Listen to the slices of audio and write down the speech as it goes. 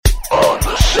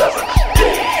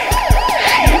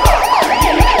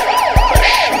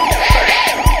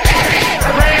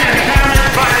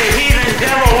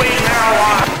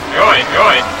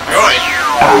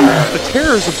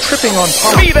fears of tripping on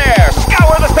pop. Be there!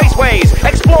 Scour the spaceways!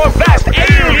 Explore vast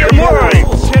alien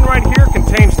worlds! Tin right here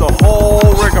contains the whole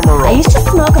rigmarole. I used to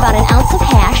smoke about an ounce of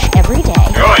hash every day.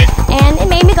 Good. And it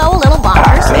made me go a little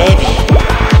bonkers. Maybe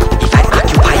if I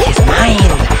occupy his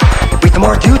mind with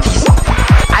more duties,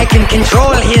 I can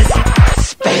control his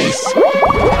space.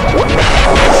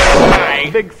 Hi.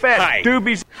 Big fat Hi.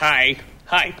 doobies. Hi.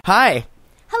 Hi.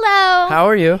 Hello. How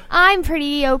are you? I'm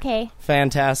pretty okay.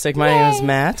 Fantastic. My name is Yay.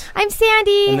 Matt. I'm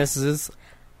Sandy. And this is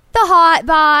the Hot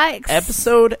Box.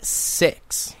 episode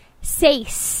 6.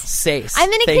 Sace. I'm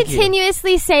going to Thank you.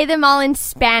 continuously say them all in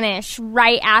Spanish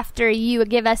right after you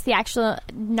give us the actual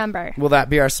number. Will that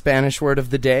be our Spanish word of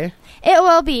the day? It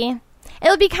will be.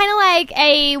 It'll be kind of like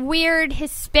a weird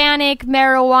Hispanic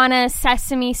marijuana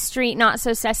Sesame Street, not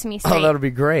so Sesame Street. Oh, that'll be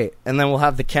great. And then we'll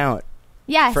have the count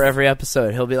Yes. for every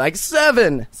episode. He'll be like,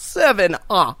 7, 7,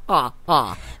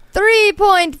 3.5.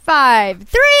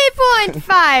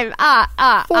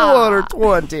 3.5.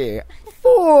 420.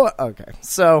 4. Okay,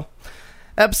 so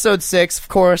episode 6, of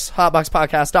course,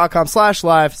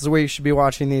 hotboxpodcast.com/live is where you should be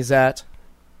watching these at.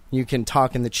 You can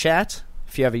talk in the chat.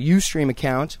 If you have a Ustream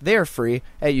account, they are free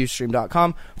at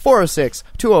ustream.com.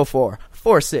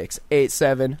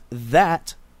 406-204-4687.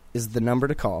 That is the number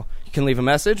to call. You can leave a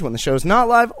message when the show's not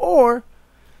live, or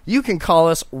you can call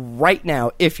us right now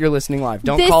if you're listening live.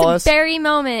 Don't call us this very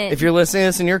moment. if you're listening to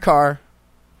this in your car.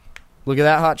 Look at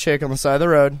that hot chick on the side of the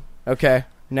road. Okay,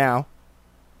 now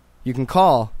you can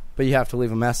call, but you have to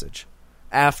leave a message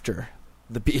after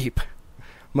the beep.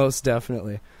 Most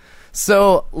definitely.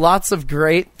 So, lots of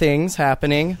great things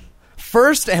happening.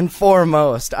 First and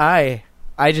foremost, I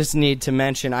just need to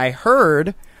mention, I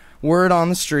heard word on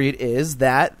the street is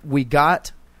that we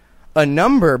got a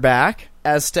number back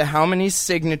as to how many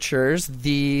signatures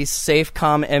the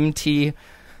Safecom MT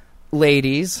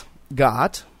ladies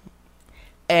got.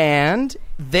 And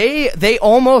they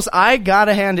almost, I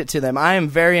gotta hand it to them. I am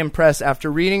very impressed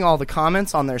after reading all the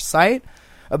comments on their site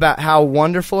about how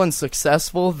wonderful and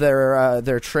successful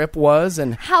their trip was,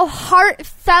 and how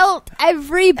heartfelt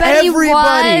everybody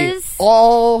was.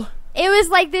 All It was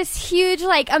like this huge,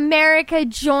 like, America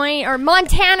joined, or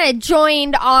Montana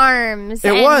joined arms.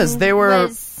 it and was. They were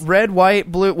was- red, white,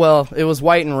 blue. Well, it was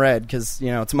white and red because,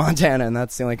 you know, it's Montana and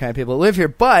that's the only kind of people that live here.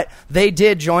 But they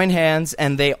did join hands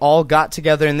and they all got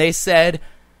together and they said,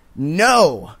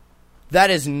 no, that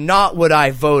is not what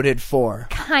I voted for.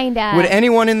 Kinda. Would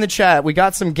anyone in the chat, we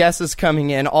got some guesses coming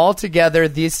in. All together,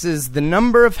 this is the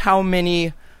number of how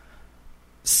many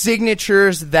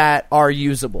signatures that are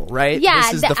usable, right? Yeah,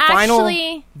 this is the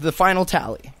final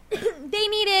tally. They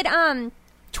needed,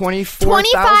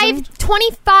 24,000?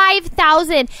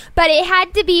 25,000, but it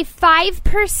had to be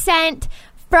 5%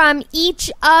 from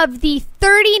each of the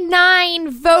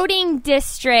 39 voting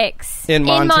districts in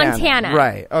Montana.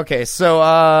 Right. Okay,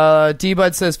 so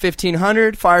D-Bud says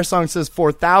 1,500. Firesong says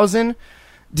 4,000.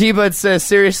 D-Bud says,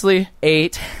 seriously,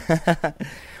 8.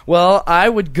 Well, I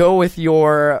would go with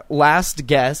your last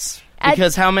guess,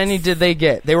 because how many did they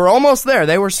get? They were almost there.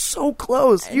 They were so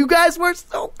close. You guys were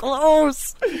so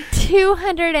close.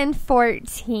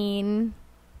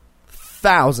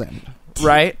 214,000.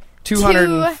 Right?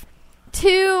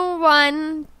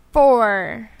 214.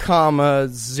 comma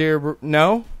 0.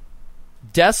 No?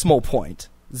 Decimal point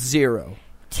 0.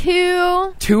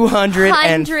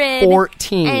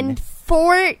 214. And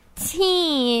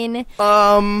 14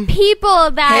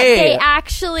 people that they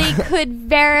actually could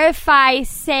verify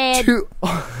said no.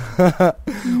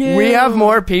 We have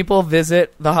more people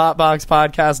visit the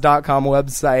hotboxpodcast.com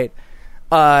website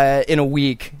in a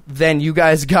week than you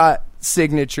guys got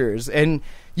signatures, and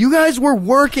you guys were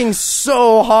working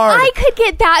so hard. I could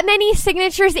get that many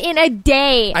signatures in a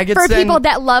day for people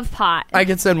that love pot. I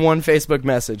could send one Facebook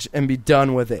message and be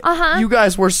done with it. Uh-huh. You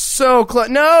guys were so close.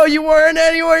 No, you weren't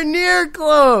anywhere near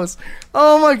close.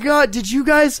 Oh my God. Did you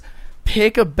guys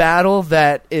pick a battle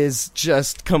that is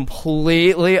just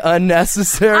completely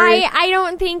unnecessary? I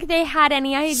don't think they had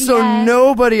any idea. So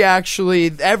nobody actually,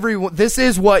 this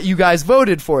is what you guys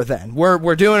voted for then.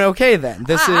 We're doing okay then.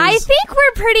 I think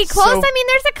we're pretty close. So- I mean,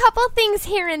 there's a couple things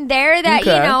here and there that,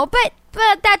 Okay. you know, but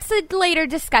that's a later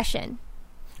discussion.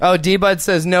 Oh, D-Bud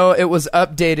says no, it was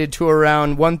updated to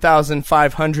around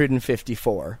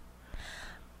 1,554.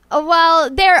 Well,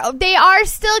 they are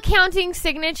still counting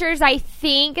signatures. I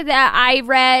think that I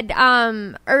read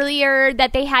earlier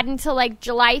that they had until like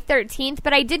July 13th,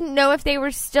 but I didn't know if they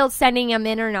were still sending them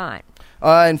in or not.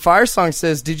 And Firesong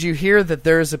says, did you hear that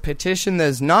there is a petition that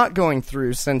is not going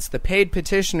through since the paid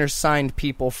petitioners signed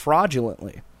people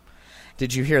fraudulently?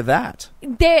 Did you hear that?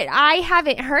 I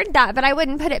haven't heard that, but I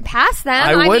wouldn't put it past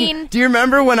them. I mean, do you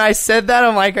remember when I said that?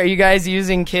 I'm like, are you guys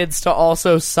using kids to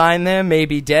also sign them?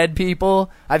 Maybe dead people?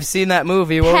 I've seen that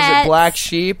movie. What was it, Black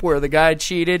Sheep, where the guy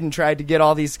cheated and tried to get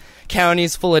all these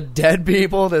counties full of dead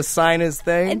people to sign his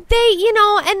thing? And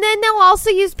then they'll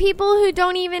also use people who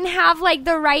don't even have, like,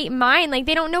 the right mind. Like,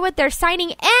 they don't know what they're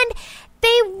signing. And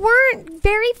they weren't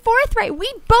very forthright.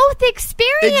 We both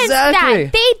experienced that.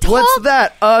 They told... What's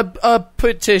that? A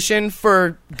petition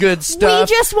for good stuff.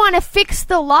 We just want to fix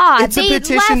the law. It's they a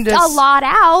petition left a lot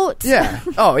out. Yeah.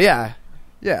 Oh, yeah.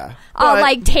 Yeah.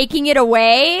 Like taking it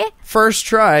away. First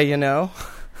try,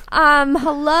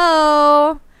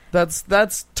 Hello.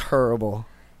 That's terrible.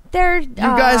 You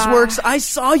guys worked. I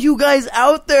saw you guys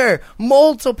out there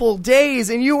multiple days,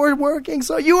 and you were working.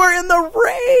 So you were in the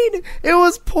rain. It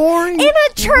was pouring in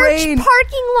a church rain.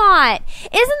 parking lot.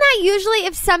 Isn't that usually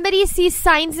if somebody sees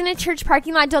signs in a church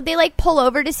parking lot? Don't they like pull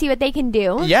over to see what they can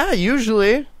do? Yeah,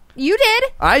 usually. You did.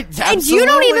 Absolutely. And you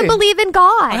don't even believe in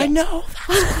God. I know.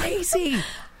 That's crazy.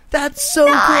 That's so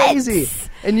crazy.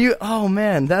 And you. Oh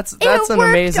man, that's an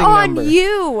amazing number. It worked on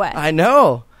you. I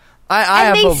know. I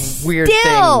have a weird thing.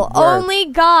 Still only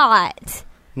got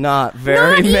not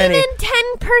very many. Not even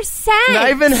 10%. Not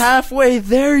even halfway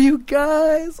there, you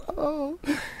guys. Oh,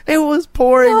 it was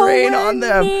pouring rain on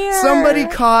them. Somebody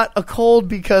caught a cold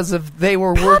because they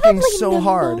were working so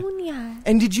hard.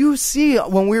 And did you see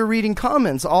when we were reading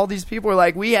comments, all these people were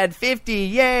like, we had 50,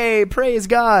 yay, praise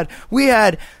God. We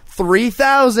had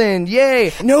 3,000,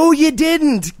 yay. No, you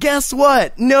didn't. Guess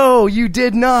what? No, you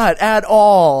did not at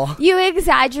all. You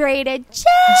exaggerated just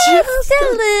a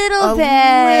little bit.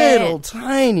 A little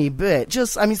tiny bit. So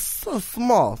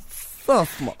small. So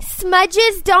small.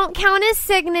 Smudges don't count as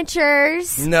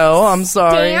signatures. No, I'm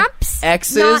sorry. Stamps,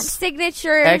 X's, not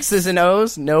signatures. X's and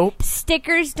O's, nope.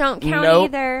 Stickers don't count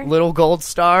either. Little gold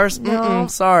stars, no.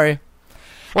 Sorry.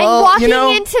 Well, and walking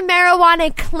into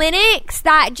marijuana clinics,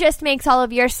 that just makes all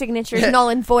of your signatures null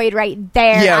and void right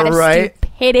there out of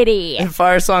stupidity. And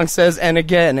Firesong says, and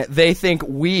again, they think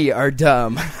we are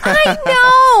dumb. I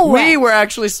know! We were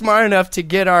actually smart enough to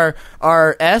get our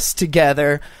S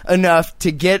together enough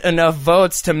to get enough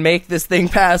votes to make this thing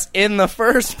pass in the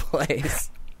first place.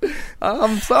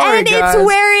 I'm sorry, and guys. it's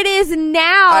where it is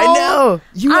now. I know.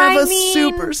 You have a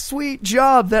super sweet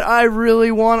job that I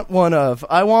really want one of.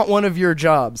 I want one of your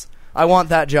jobs. I want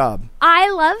that job.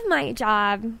 I love my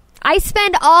job. I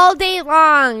spend all day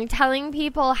long telling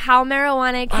people how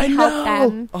marijuana can help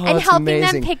them and helping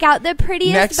them pick out the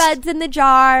prettiest buds in the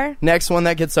jar. Next one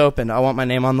that gets opened, I want my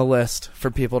name on the list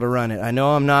for people to run it. I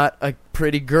know I'm not a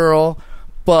pretty girl,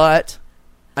 but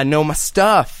I know my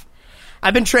stuff.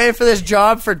 I've been training for this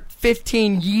job for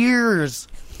 15 years.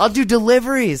 I'll do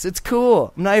deliveries. It's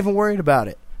cool. I'm not even worried about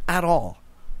it at all.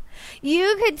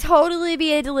 You could totally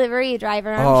be a delivery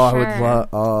driver, I'm sure.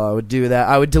 I would do that.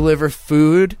 I would deliver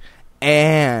food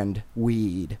and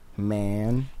weed,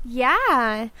 man.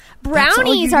 Yeah.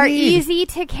 Brownies are easy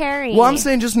to carry. Well, I'm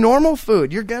saying just normal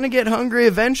food. You're going to get hungry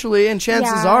eventually, and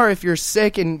chances are if you're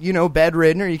sick and,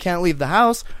 bedridden or you can't leave the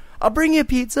house, I'll bring you a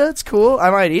pizza. It's cool. I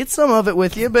might eat some of it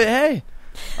with you, but hey,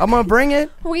 I'm going to bring it.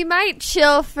 We might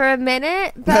chill for a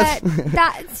minute, but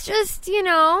that's just,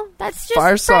 that's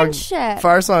just friendship.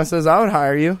 Firesong says, I would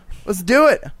hire you. Let's do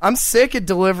it. I'm sick of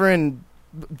delivering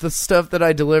the stuff that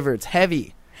I deliver. It's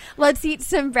heavy. Let's eat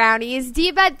some brownies.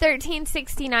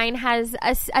 DBed1369 has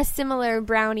a similar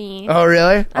brownie. Oh,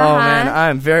 really? Oh, man.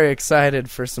 I'm very excited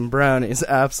for some brownies.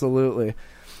 Absolutely.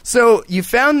 So you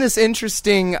found this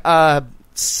interesting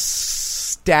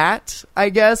stat, I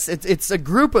guess. It's a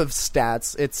group of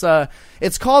stats.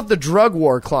 It's called the Drug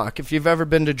War Clock. If you've ever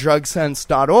been to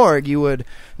drugsense.org, you would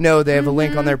know they have a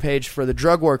link on their page for the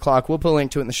Drug War Clock. We'll put a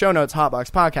link to it in the show notes,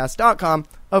 hotboxpodcast.com,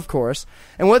 of course.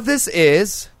 And what this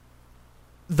is,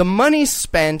 the money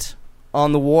spent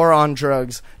on the war on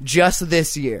drugs just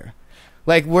this year.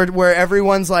 Like, where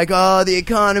everyone's like, oh, the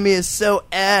economy is so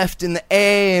effed in the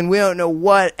A, and we don't know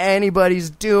what anybody's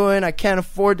doing. I can't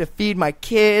afford to feed my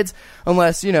kids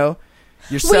unless, you're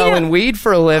selling weed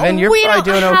for a living. You're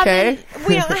probably doing okay.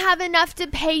 We don't have enough to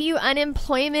pay you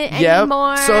unemployment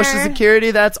anymore. Social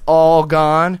Security, that's all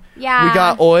gone. Yeah. We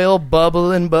got oil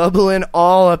bubbling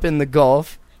all up in the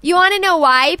Gulf. You want to know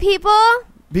why, people?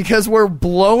 Because we're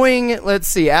blowing, let's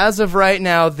see, as of right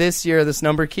now, this year, this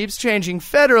number keeps changing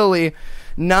federally.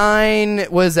 Billion?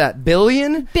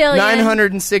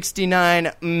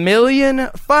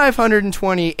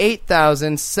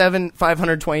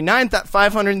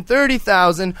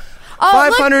 969,528,529,530,000 Oh,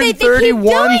 look, they keep doing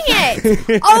 531.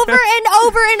 it over and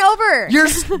over and over. You're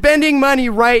spending money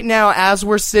right now as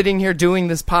we're sitting here doing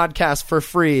this podcast for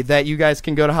free that you guys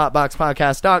can go to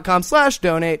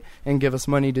hotboxpodcast.com/donate and give us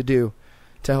money to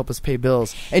help us pay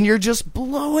bills. And you're just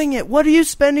blowing it. What are you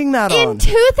spending that on? In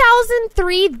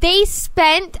 2003, they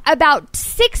spent about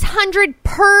 $600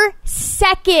 per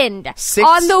second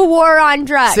on the war on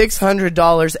drugs.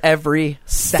 $600 every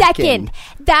second.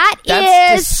 That's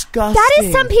disgusting. That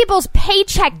is some people's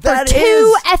paycheck for That 2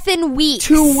 is effing weeks.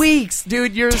 2 weeks,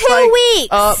 dude. You're just 2 like,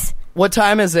 weeks. What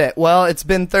time is it? Well, it's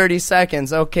been 30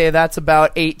 seconds. Okay, that's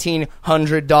about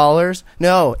 $1,800.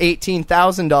 No,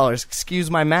 $18,000. Excuse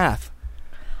my math.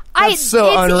 That's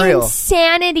so unreal. It's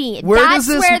insanity. That's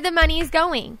where the money's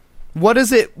going. What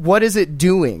is it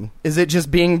doing? Is it just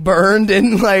being burned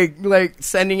and like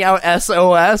sending out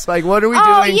SOS? Like, what are we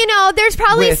doing? There's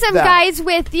probably with some that? guys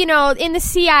with, in the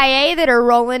CIA that are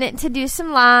rolling it to do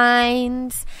some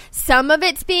lines. Some of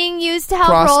it's being used to help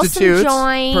roll some Prostitutes,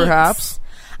 joints. perhaps.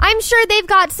 I'm sure they've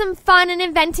got some fun and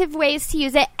inventive ways to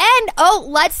use it. And,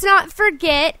 let's not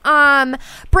forget,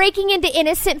 breaking into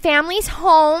innocent families'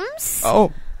 homes.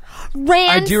 Oh,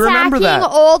 I do remember ransacking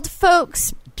that. old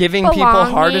folks' giving people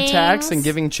heart belongings. attacks and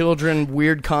giving children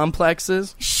weird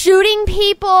complexes. Shooting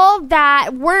people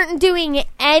that weren't doing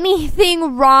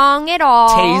anything wrong at all.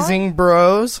 Tasing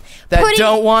bros that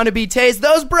don't want to be tased.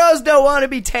 Those bros don't want to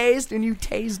be tased, and you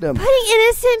tased them. Putting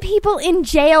innocent people in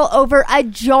jail over a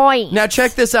joint. Now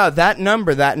check this out. That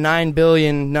number, that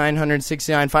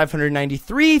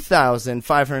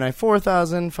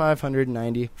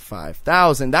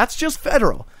 9,969,593,594,595,000. That's just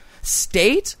federal.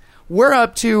 State, we're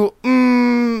up to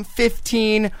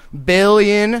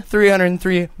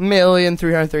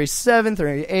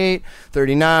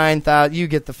 15,303,337,38,39,000. You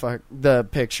get the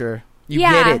picture.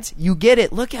 You get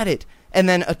it. Look at it. And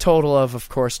then a total of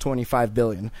course, 25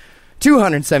 billion.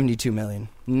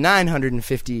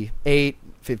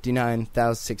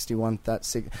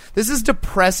 272,958,59,061. This is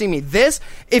depressing me.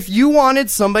 If you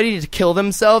wanted somebody to kill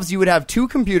themselves, you would have 2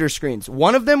 computer screens.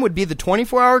 One of them would be the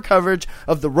 24-hour coverage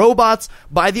of the robots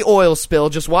by the oil spill.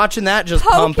 Just watching that just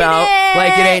pump out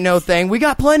like it ain't no thing. We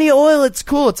got plenty of oil. It's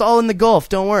cool. It's all in the Gulf.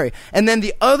 Don't worry. And then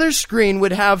the other screen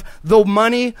would have the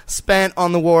money spent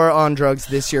on the war on drugs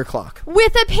this year clock.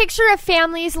 With a picture of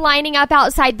families lining up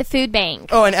outside the food bank.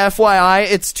 Oh, and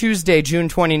FYI, it's Tuesday, June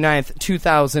 29th,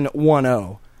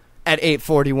 2010 at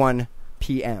 8:41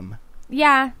 p.m.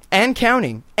 Yeah. And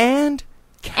counting. And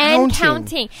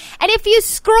counting. And if you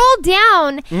scroll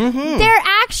down, they're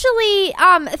actually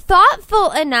thoughtful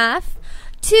enough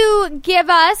to give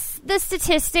us the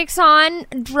statistics on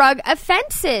drug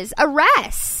offenses,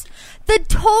 arrests. The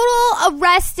total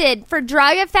arrested for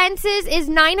drug offenses is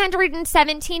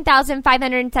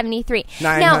 917,573.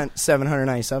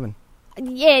 797.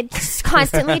 It's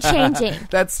constantly changing.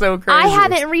 That's so crazy. I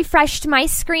haven't refreshed my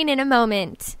screen in a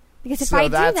moment. Because if I do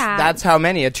that... That's how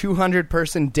many? A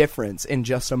 200-person difference in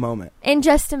just a moment. In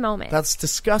just a moment. That's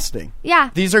disgusting. Yeah.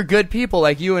 These are good people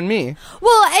like you and me.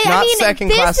 Well, I mean,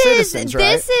 second-class citizens, right?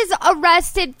 This is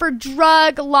arrested for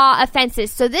drug law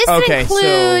offenses. So this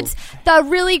includes the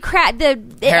really the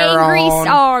heroin,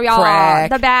 angry... crack,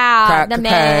 the bad, the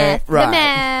meth,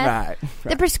 right.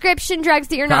 the prescription drugs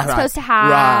that you're not supposed to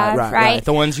have, right?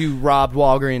 The ones you robbed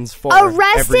Walgreens for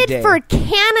Arrested every day. for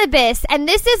cannabis, and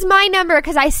this is my number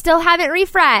because I still haven't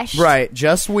refreshed. Right,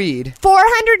 just weed.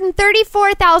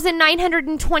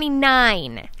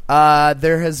 434,929.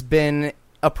 There has been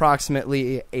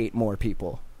approximately 8 more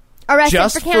people arrested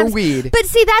just for cannabis. For weed. But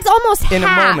see, that's almost half. In a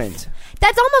moment.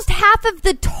 That's almost half of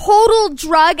the total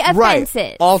drug offenses.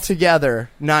 Right. Altogether,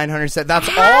 907. That's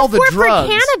half all the were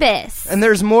drugs. For cannabis. And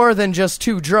there's more than just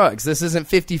 2 drugs. This isn't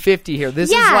 50-50 here. This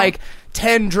is like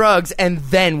 10 drugs and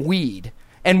then weed.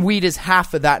 And weed is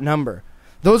half of that number.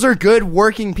 Those are good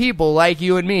working people like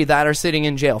you and me that are sitting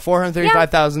in jail.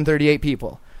 435,038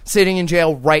 people sitting in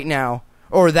jail right now,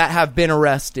 or that have been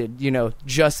arrested,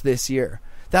 just this year.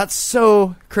 That's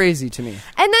so crazy to me.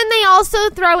 And then they also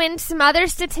throw in some other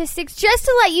statistics just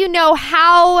to let you know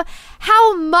how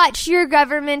much your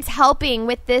government's helping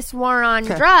with this war on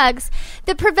drugs.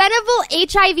 The preventable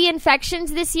HIV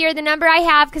infections this year, the number I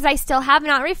have, because I still have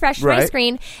not refreshed my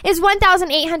screen, is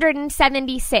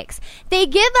 1,876. They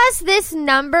give us this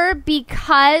number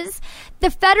because the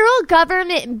federal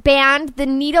government banned the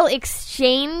needle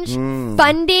exchange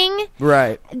funding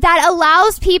that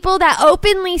allows people that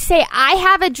openly say, I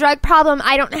have a drug problem,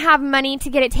 I don't have money to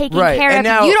get it taken care of.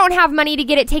 You don't have money to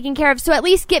get it taken care of, so at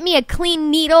least get me a clean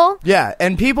needle. Yeah,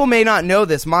 and people may not know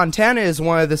this. Montana is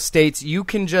one of the states you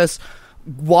can just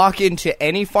walk into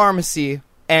any pharmacy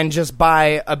and just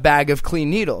buy a bag of clean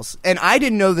needles. And I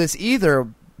didn't know this either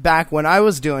back when I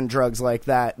was doing drugs like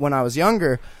that when I was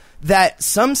younger, that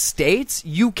some states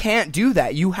you can't do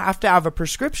that. You have to have a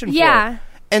prescription for it.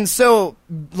 And so,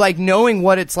 like, knowing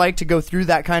what it's like to go through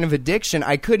that kind of addiction,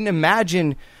 I couldn't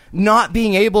imagine not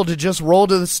being able to just roll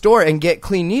to the store and get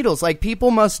clean needles. Like,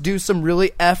 people must do some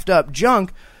really effed up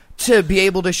junk to be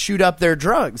able to shoot up their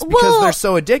drugs because they're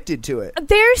so addicted to it.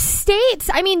 There's states,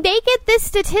 I mean, they get this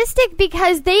statistic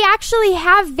because they actually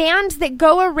have vans that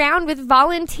go around with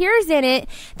volunteers in it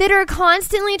that are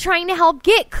constantly trying to help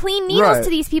get clean needles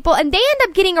to these people, and they end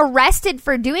up getting arrested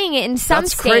for doing it in some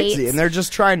That's states. crazy, and they're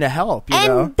just trying to help, you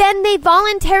know? And then they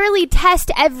voluntarily test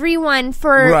everyone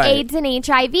for AIDS and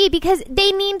HIV because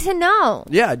they need to know.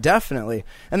 Yeah, definitely.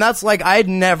 And that's like, I'd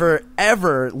never,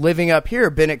 ever, living up here,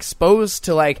 been exposed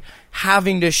to, like,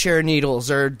 having to share needles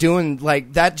or doing,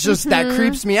 like, that just, that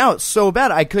creeps me out so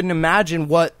bad. I couldn't imagine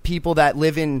what people that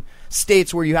live in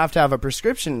states where you have to have a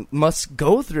prescription must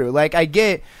go through. Like, I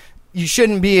get you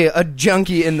shouldn't be a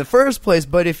junkie in the first place,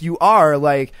 but if you are,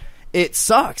 like, it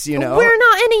sucks, you know? We're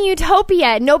not in a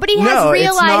utopia. Nobody has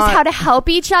realized how to help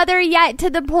each other yet to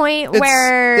the point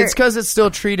where... It's because it's still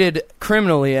treated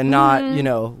criminally and not, you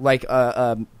know, like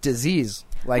a disease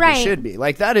like it should be.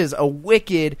 Like, that is a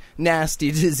wicked,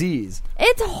 nasty disease.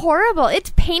 It's horrible.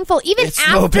 It's painful. Even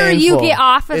after you get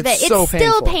off of it's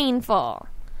still painful.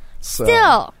 So,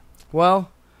 still.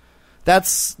 Well...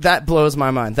 That blows my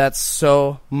mind. That's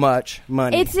so much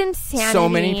money. It's insanity. So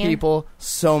many people,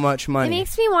 so much money. It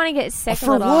makes me want to get sick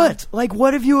For a little. what? Like,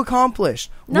 what have you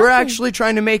accomplished? Nothing. We're actually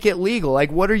trying to make it legal.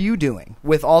 Like, what are you doing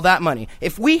with all that money?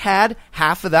 If we had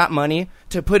half of that money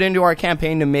to put into our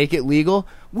campaign to make it legal,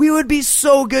 we would be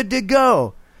so good to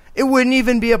go. It wouldn't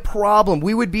even be a problem.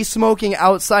 We would be smoking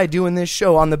outside doing this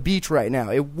show on the beach right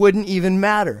now. It wouldn't even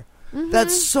matter.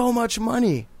 That's so much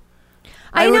money.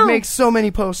 I would make so many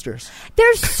posters.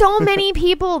 There's so many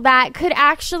people that could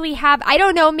actually have, I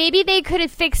don't know, maybe they could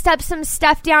have fixed up some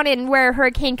stuff down in where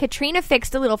Hurricane Katrina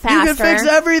fixed a little faster. You can fix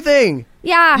everything.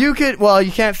 Yeah. You could, well,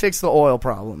 you can't fix the oil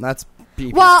problem. That's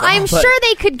BP Well, stuff, I'm sure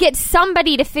they could get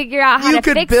somebody to figure out how to fix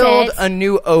it. You could build a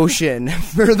new ocean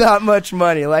for that much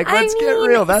money. Like, let's get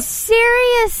real. That's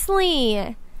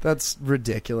seriously. That's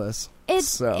ridiculous. It's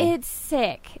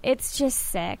sick. It's just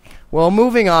sick. Well,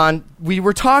 moving on, we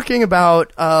were talking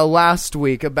about last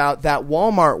week about that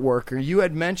Walmart worker. You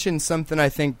had mentioned something, I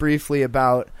think, briefly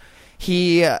about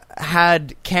he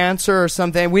had cancer or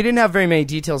something. We didn't have very many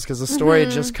details because the story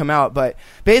had just come out. But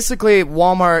basically,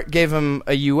 Walmart gave him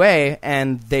a UA,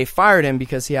 and they fired him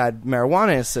because he had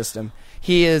marijuana in his system.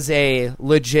 He is a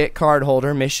legit card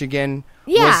holder. Michigan,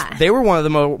 they were one of the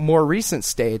more recent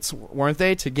states, weren't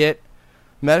they, to get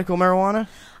medical marijuana?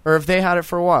 Or have they had it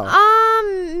for a while?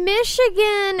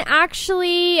 Michigan,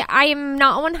 actually, I'm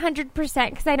not 100%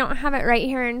 because I don't have it right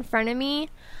here in front of me.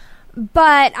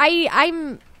 But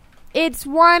it's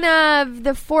one of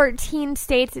the 14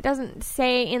 states. It doesn't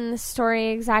say in the story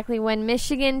exactly when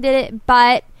Michigan did it,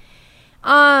 but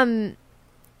they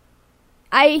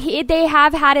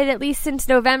have had it at least since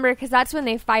November because that's when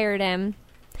they fired him.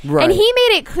 Right. And he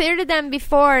made it clear to them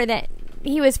before that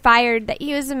he was fired, that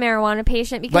he was a marijuana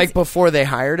patient. Because, like, before they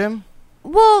hired him?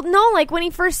 Well, no, like when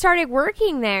he first started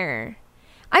working there.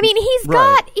 I mean, he's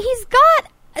got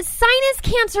a sinus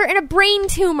cancer and a brain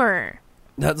tumor.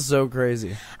 That's so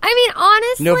crazy. I mean,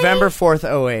 honestly, November 4th,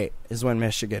 2008 is when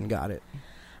Michigan got it.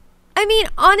 I mean,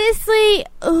 honestly,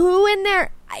 who in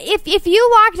there... If you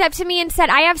walked up to me and said,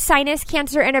 I have sinus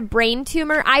cancer and a brain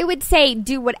tumor, I would say,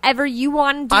 do whatever you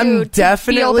want to do to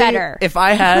feel better. If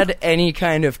I had any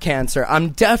kind of cancer,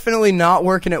 I'm definitely not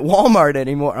working at Walmart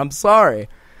anymore. I'm sorry.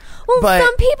 Well, but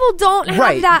some people don't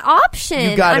have that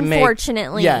option,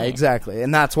 unfortunately. Yeah, exactly.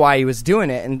 And that's why he was doing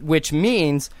it, and which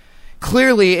means...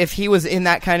 Clearly, if he was in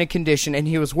that kind of condition and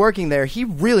he was working there, he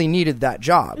really needed that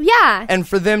job. Yeah. And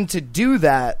for them to do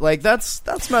that, like, that's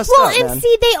messed up, Well, and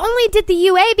see, they only did the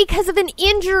UA because of an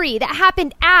injury that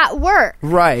happened at work.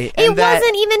 Right. It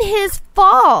wasn't even his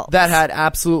fault. That had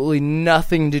absolutely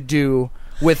nothing to do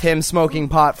with him smoking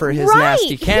pot for his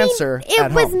nasty cancer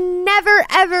at home. It was never,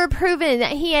 ever proven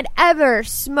that he had ever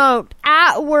smoked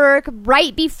at work,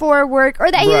 right before work, or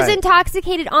that he was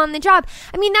intoxicated on the job.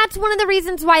 I mean, that's one of the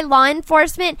reasons why law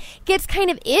enforcement gets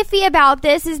kind of iffy about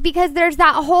this, is because there's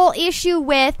that whole issue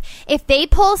with if they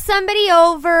pull somebody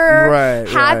over,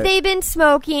 have they been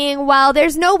smoking? Well,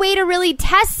 there's no way to really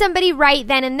test somebody right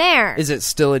then and there. Is it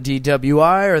still a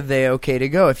DWI, or are they okay to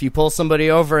go? If you pull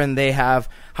somebody over and they have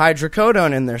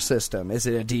hydrocodone in their system? Is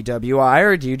it a DWI,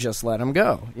 or do you just let them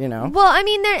go? You know? Well, I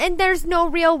mean, there's no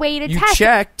real way to You test.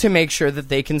 check to make sure that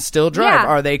they can still drive. Yeah.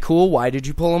 Are they cool? Why did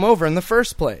you pull them over in the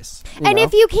first place? And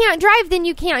if you can't drive, then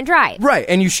you can't drive. Right,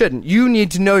 and you shouldn't. You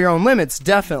need to know your own limits,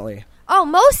 definitely. Oh,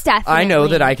 most definitely. I know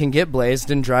that I can get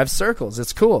blazed and drive circles.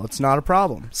 It's cool. It's not a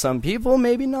problem. Some people,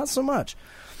 maybe not so much.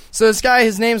 So this guy,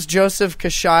 his name's Joseph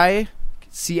Kashai,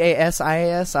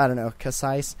 C-A-S-I-A-S, I don't know,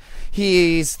 Kasais.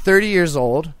 He's 30 years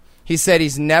old. He said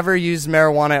he's never used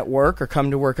marijuana at work or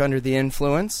come to work under the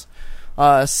influence.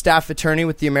 A staff attorney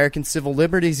with the American Civil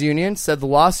Liberties Union said the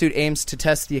lawsuit aims to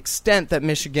test the extent that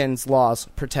Michigan's laws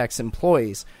protects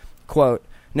employees. Quote,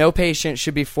 no patient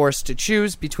should be forced to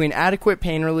choose between adequate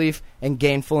pain relief and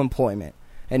gainful employment,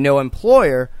 and no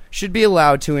employer should be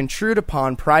allowed to intrude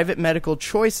upon private medical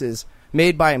choices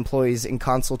made by employees in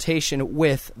consultation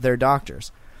with their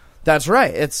doctors. That's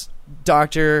right. It's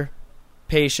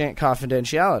doctor-patient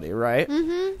confidentiality, right?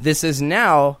 Mm-hmm. This is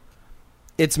now,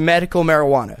 it's medical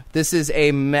marijuana. This is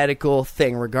a medical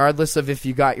thing, regardless of if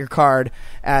you got your card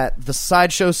at the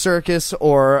sideshow circus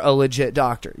or a legit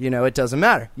doctor. You know, it doesn't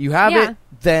matter. You have it,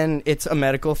 then it's a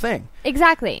medical thing.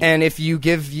 Exactly. And if you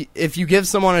give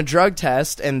someone a drug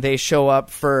test and they show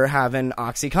up for having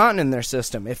OxyContin in their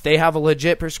system, if they have a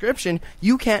legit prescription,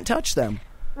 you can't touch them.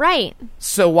 Right.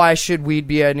 So why should weed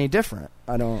be any different?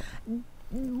 I don't...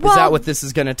 is that what this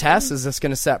is going to test? Is this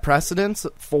going to set precedents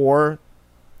for...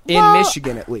 in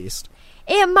Michigan, at least?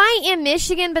 It might in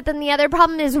Michigan, but then the other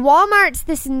problem is Walmart's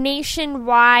this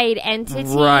nationwide entity.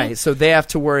 Right, so they have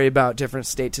to worry about different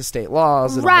state-to-state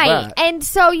laws and all that. And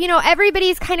so, you know,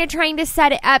 everybody's kind of trying to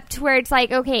set it up to where it's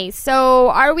like, okay, so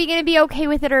are we going to be okay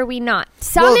with it or are we not?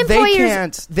 Some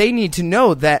employers... they need to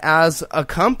know that as a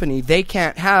company, they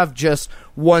can't have just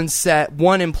one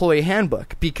employee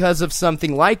handbook because of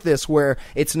something like this where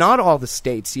it's not all the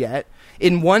states yet.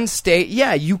 In one state,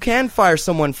 yeah, you can fire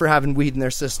someone for having weed in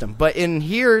their system, but in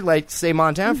here, like say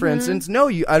Montana, for instance, no,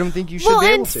 I don't think you should be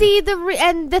able to.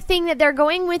 And the thing that they're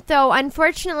going with, though,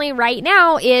 unfortunately, right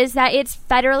now, is that it's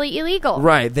federally illegal.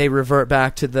 Right, they revert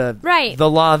back to the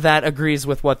law that agrees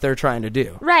with what they're trying to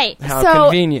do. Right. How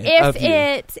convenient of you.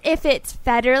 If it's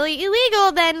federally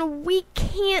illegal, then we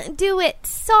can't do it.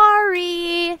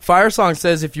 Sorry. Firesong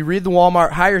says if you read the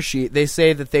Walmart hire sheet, they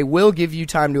say that they will give you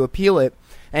time to appeal it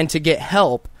and to get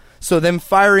help. So them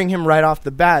firing him right off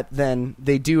the bat, then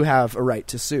they do have a right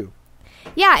to sue.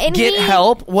 Yeah, and get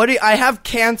help. I have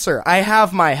cancer. I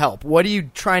have my help. What are you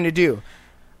trying to do?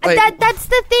 Like, that's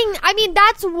the thing. I mean,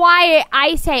 that's why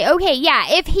I say, okay, yeah,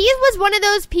 if he was one of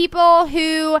those people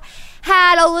who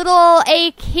had a little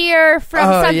ache here from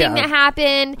something that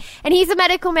happened, and he's a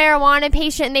medical marijuana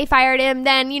patient and they fired him,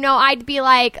 then, you know, I'd be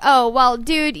like, oh, well,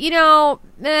 dude, you know,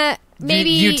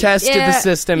 maybe you tested the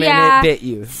system and it bit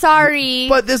you. Sorry.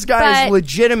 But this guy is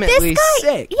legitimately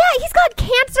sick. Yeah, he's got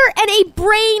cancer and a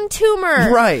brain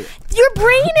tumor. Right. Your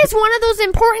brain is one of those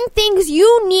important things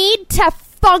you need to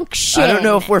function. I don't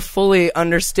know if we're fully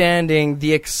understanding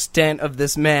the extent of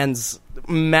this man's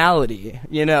malady,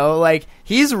 you know, like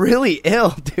he's really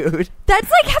ill, dude. That's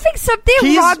like having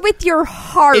something wrong with your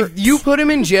heart. If you put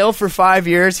him in jail for 5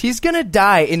 years, he's gonna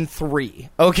die in 3.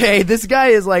 Okay, this guy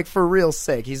is like for real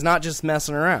sick. He's not just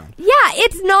messing around. Yeah,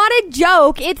 it's not a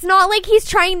joke. It's not like he's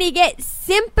trying to get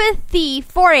sympathy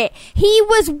for it. He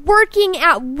was working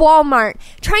at Walmart,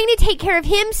 trying to take care of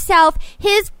himself,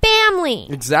 his family.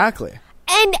 Exactly.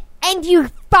 And you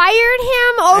fired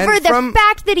him over the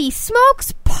fact that he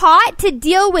smokes pot to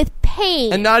deal with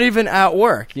pain. And not even at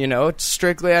work, you know, it's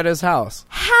strictly at his house.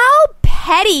 How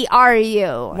petty are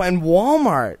you? When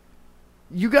Walmart,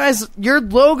 you guys, your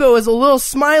logo is a little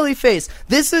smiley face.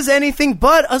 This is anything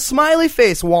but a smiley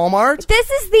face, Walmart. This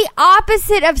is the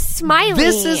opposite of smiley.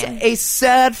 This is a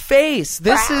sad face.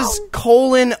 This is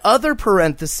colon other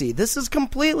parenthesis. This is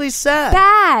completely sad.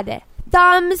 Bad.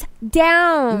 Thumbs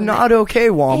down. Not okay,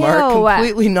 Walmart. Ew.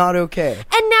 Completely not okay.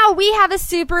 And now we have a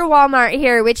super Walmart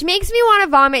here, which makes me want to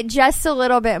vomit just a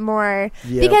little bit more.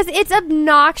 Yep. Because it's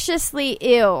obnoxiously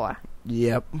ew.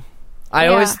 Yep. I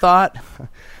always thought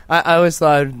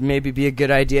it'd maybe be a good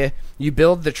idea. You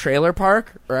build the trailer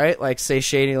park, right? Like say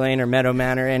Shady Lane or Meadow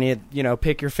Manor,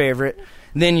 pick your favorite.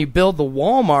 Then you build the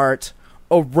Walmart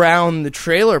around the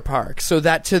trailer park so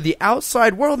that to the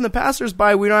outside world and the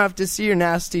passersby, we don't have to see your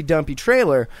nasty, dumpy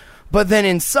trailer. But then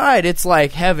inside, it's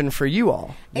like heaven for you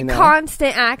all. You know?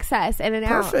 Constant access in and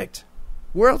out. Perfect.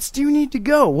 Where else do you need to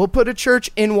go? We'll put a church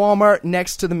in Walmart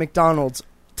next to the McDonald's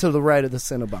to the right of the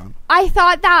Cinnabon. I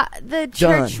thought that the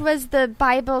church Done. was the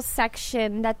Bible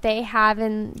section that they have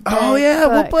in the Oh, yeah,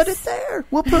 we'll books. put it there.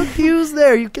 We'll put pews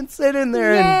there. You can sit in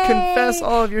there and Yay. confess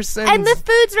all of your sins. And the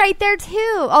food's right there, too.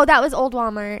 Oh, that was Old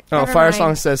Walmart. Oh, Never Fire mind.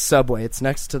 Song says Subway. It's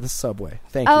next to the Subway.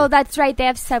 Thank you. Oh, that's right. They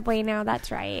have Subway now.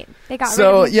 That's right. They got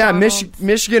So, rid of yeah, McDonald's.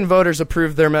 Michigan voters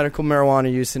approved their medical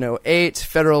marijuana use in 2008.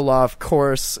 Federal law, of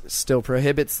course, still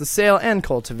prohibits the sale and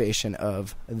cultivation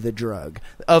of the drug.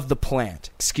 Of the plant.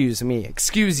 Excuse me.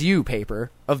 Excuse you,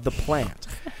 paper. Of the plant.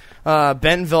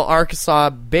 Bentonville,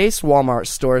 Arkansas-based Walmart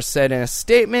store said in a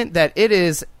statement that it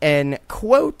is an,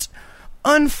 quote,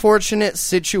 unfortunate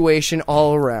situation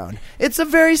all around. It's a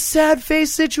very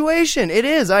sad-faced situation. It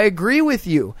is. I agree with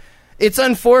you. It's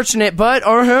unfortunate, but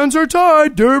our hands are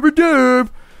tied. Derby-derb.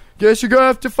 Guess you're going to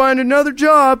have to find another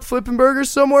job flipping burgers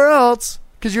somewhere else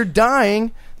because you're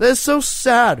dying. That is so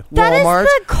sad, That Walmart. is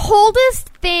the coldest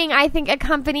thing I think a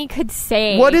company could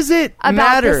say. What does it about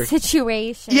matter? the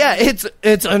situation? Yeah,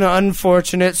 it's an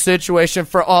unfortunate situation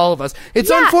for all of us.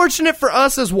 It's Yeah. unfortunate for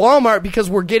us as Walmart because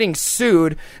we're getting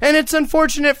sued, and it's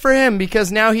unfortunate for him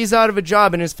because now he's out of a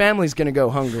job and his family's going to go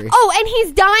hungry. Oh, and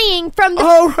he's dying from the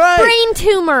Oh, right. brain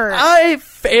tumor. I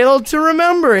failed to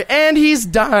remember it, and he's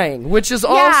dying, which is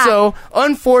also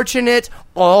unfortunate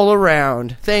all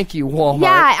around. Thank you, Walmart.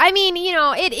 Yeah, I mean, you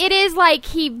know, it is like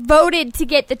he voted to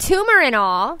get the tumor and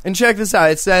all. And check this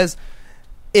out. It says,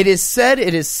 it is said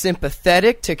it is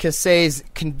sympathetic to Kasey's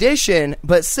condition,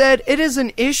 but said it is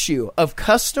an issue of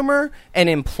customer and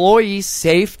employee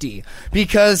safety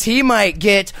because he might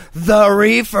get the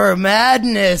reefer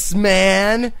madness,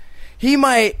 man. He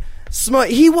might smoke.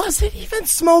 He wasn't even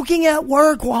smoking at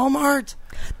work, Walmart.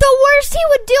 The worst he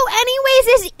would do anyways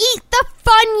is eat the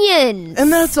Funyuns.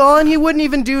 And that's all, and he wouldn't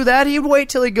even do that. He'd wait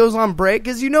till he goes on break,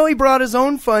 because you know he brought his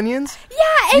own Funyuns. Yeah,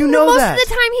 and You know most that. of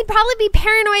the time he'd probably be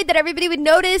paranoid that everybody would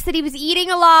notice that he was eating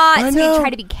a lot, I so know. he'd try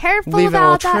to be careful Leaving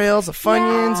about little that. trails of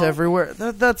Funyuns Yeah. everywhere.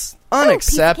 That's piece of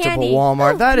unacceptable, candy.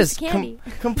 Walmart. Ooh, That piece is of candy.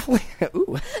 complete.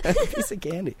 Ooh, a piece of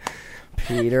candy.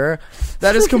 Peter,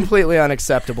 that is completely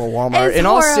unacceptable, Walmart. It's In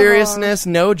all horrible. seriousness,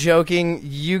 no joking,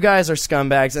 you guys are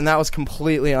scumbags, and that was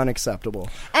completely unacceptable.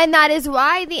 And that is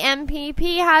why the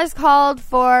MPP has called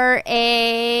for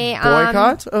a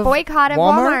Boycott of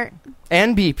Walmart.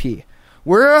 And BP.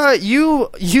 We're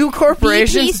you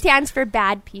corporations. BP stands for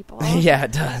bad people. Yeah,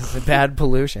 it does. Bad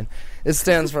pollution. It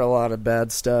stands for a lot of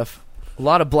bad stuff. A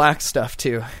lot of black stuff,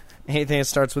 too. Anything that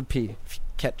starts with P. If you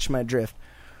catch my drift.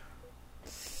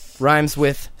 Rhymes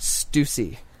with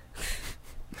Stussy.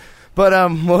 But,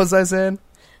 what was I saying?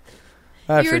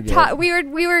 I forget. We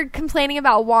were complaining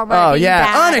about Walmart. Oh, being yeah.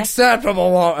 bad.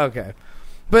 Unacceptable. Okay.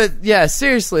 But, yeah,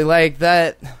 seriously, like,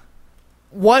 that...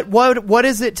 What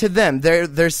is it to them?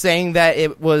 They're saying that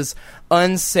it was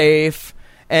unsafe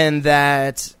and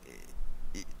that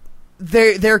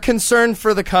they're concerned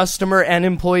for the customer and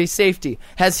employee safety.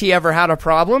 Has he ever had a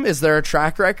problem? Is there a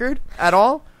track record at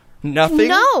all? Nothing?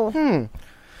 No.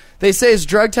 They say his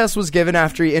drug test was given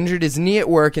after he injured his knee at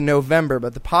work in November,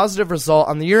 but the positive result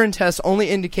on the urine test only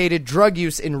indicated drug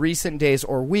use in recent days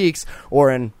or weeks, or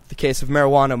in the case of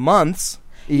marijuana, months,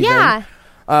 even. Yeah.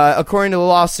 According to the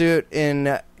lawsuit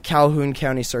in Calhoun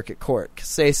County Circuit Court,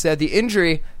 Kasey said the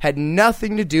injury had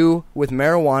nothing to do with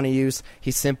marijuana use.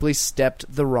 He simply stepped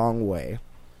the wrong way.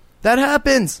 That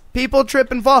happens. People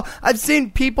trip and fall. I've seen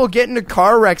people get into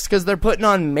car wrecks because they're putting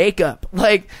on makeup.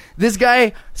 Like, this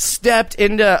guy stepped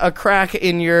into a crack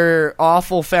in your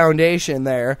awful foundation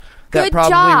there that Good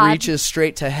probably job. reaches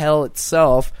straight to hell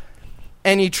itself.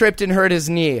 And he tripped and hurt his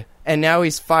knee. And now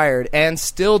he's fired and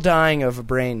still dying of a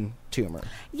brain tumor.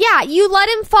 Yeah, you let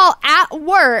him fall at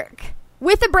work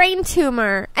with a brain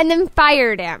tumor and then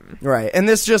fired him. Right, and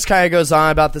this just kind of goes on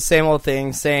about the same old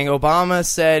thing, saying Obama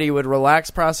said he would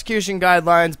relax prosecution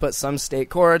guidelines, but some state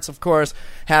courts, of course,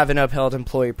 haven't upheld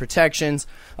employee protections.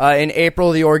 In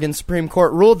April, the Oregon Supreme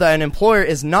Court ruled that an employer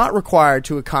is not required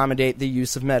to accommodate the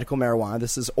use of medical marijuana.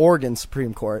 This is Oregon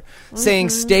Supreme Court, saying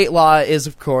state law is,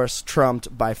 of course,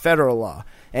 trumped by federal law.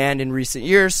 And in recent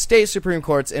years, state Supreme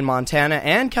Courts in Montana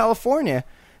and California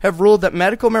have ruled that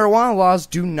medical marijuana laws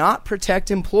do not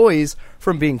protect employees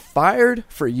from being fired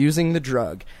for using the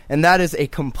drug. And that is a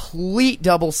complete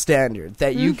double standard,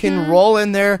 that you can roll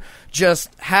in there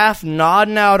just half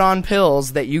nodding out on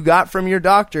pills that you got from your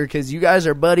doctor because you guys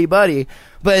are buddy-buddy,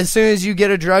 but as soon as you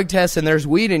get a drug test and there's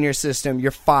weed in your system,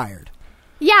 you're fired.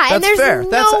 Yeah, That's and there's fair.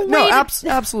 no way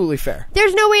Absolutely fair.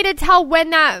 there's no way to tell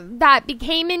when that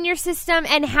became in your system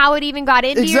and how it even got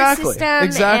into your system.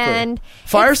 Exactly. And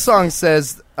Firesong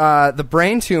says the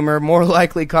brain tumor more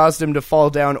likely caused him to fall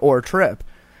down or trip.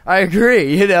 I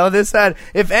agree. You know,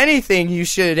 if anything, you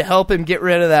should help him get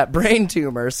rid of that brain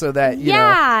tumor so that, you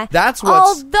know, that's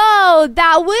what's... Although,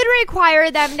 that would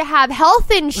require them to have health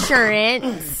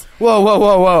insurance.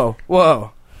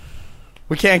 Whoa.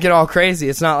 We can't get all crazy.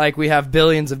 It's not like we have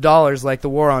billions of dollars like the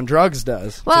war on drugs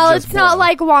does. Well, it's not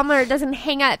like Walmart doesn't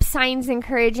hang up signs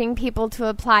encouraging people to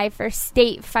apply for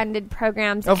state-funded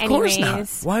programs Of anyways.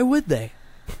 course not. Why would they?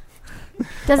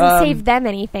 Doesn't save them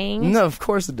anything. No, of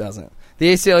course it doesn't.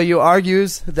 The ACLU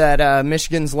argues that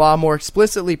Michigan's law more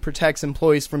explicitly protects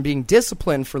employees from being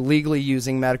disciplined for legally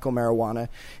using medical marijuana.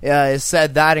 It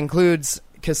said that includes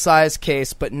Kasai's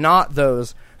case, but not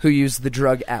those who use the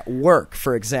drug at work,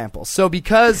 for example. So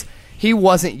because he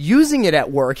wasn't using it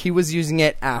at work, he was using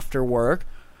it after work,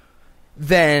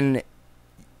 then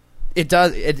it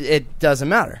doesn't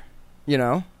matter, you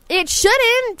know? It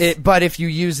shouldn't. But if you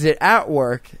used it at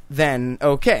work, then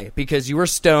okay, because you were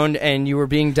stoned and you were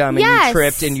being dumb and you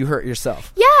tripped and you hurt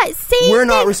yourself. Yeah, same We're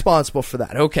not thing. responsible for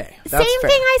that. Okay, that's Same fair.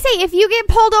 thing I say. If you get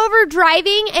pulled over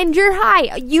driving and you're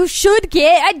high, you should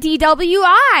get a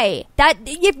DWI.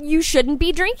 You shouldn't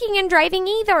be drinking and driving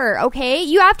either, okay?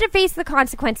 You have to face the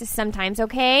consequences sometimes,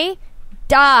 okay?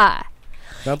 Duh.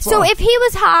 That's So all. if he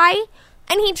was high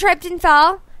and he tripped and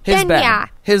fell, then yeah.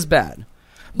 His bad.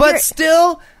 But You're-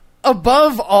 still,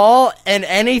 above all and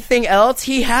anything else,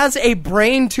 he has a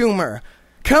brain tumor.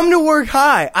 Come to work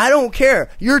high. I don't care.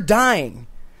 You're dying.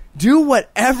 Do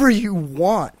whatever you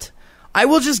want. I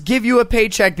will just give you a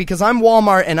paycheck because I'm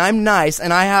Walmart and I'm nice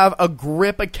and I have a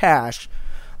grip of cash.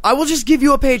 I will just give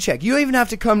you a paycheck. You don't even have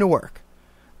to come to work.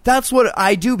 That's what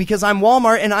I do because I'm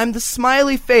Walmart and I'm the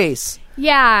smiley face.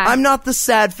 Yeah. I'm not the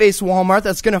sad face Walmart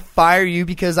that's going to fire you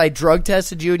because I drug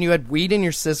tested you and you had weed in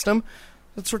your system.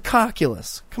 That's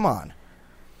ridiculous. Come on.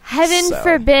 Heaven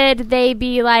forbid they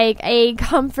be like a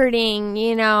comforting,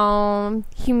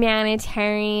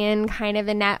 humanitarian kind of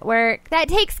a network that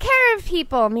takes care of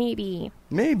people, maybe.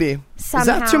 Maybe. Somehow. Is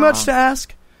that too much to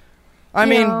ask? I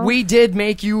mean, No. we did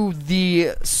make you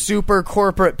the super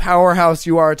corporate powerhouse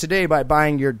you are today by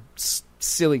buying your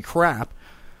silly crap.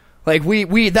 Like,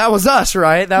 that was us,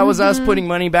 right? That was us putting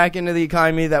money back into the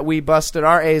economy that we busted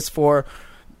our ace for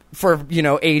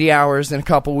 80 hours in a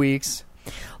couple weeks.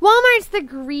 Walmart's the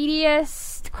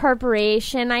greediest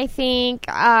corporation, I think,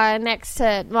 next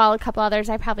to, a couple others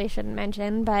I probably shouldn't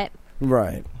mention, but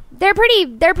Right. they're pretty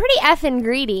effing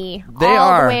greedy. They all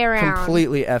are the way around.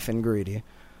 completely effing greedy.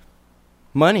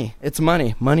 Money. It's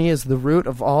money. Money is the root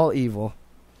of all evil.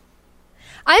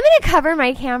 I'm going to cover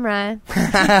my camera.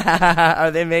 Are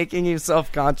they making you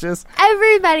self-conscious?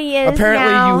 Everybody is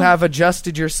Apparently now. you have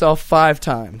adjusted yourself 5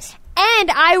 times. And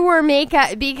I wore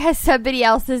makeup because somebody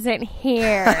else isn't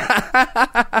here.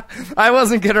 I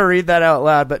wasn't going to read that out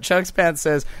loud, but Chuck's Pants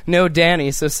says, no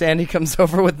Danny, so Sandy comes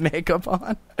over with makeup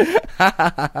on.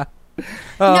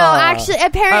 No, actually, I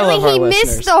apparently love our he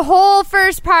listeners. missed the whole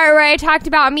first part where I talked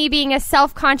about me being a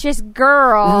self-conscious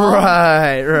girl.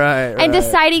 Right. And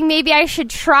deciding maybe I should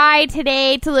try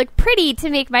today to look pretty to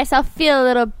make myself feel a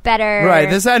little better. Right,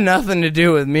 this had nothing to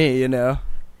do with me,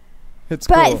 It's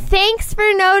But cool. thanks for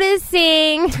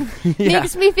noticing. Yeah.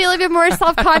 Makes me feel a bit more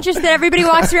self-conscious that everybody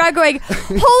walks around going,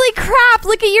 holy crap,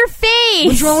 look at your face.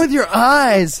 What's wrong with your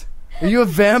eyes? Are you a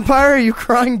vampire? Are you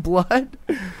crying blood?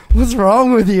 What's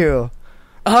wrong with you?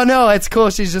 Oh, no, it's cool.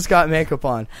 She's just got makeup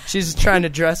on. She's just trying to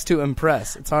dress to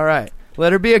impress. It's all right.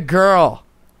 Let her be a girl.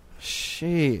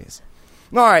 Jeez.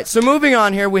 All right, so moving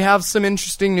on here, we have some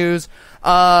interesting news.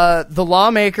 The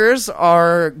lawmakers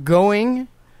are going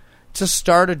to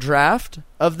start a draft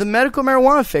of the medical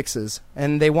marijuana fixes,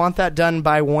 and they want that done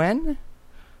by when?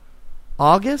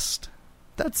 August?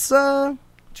 That's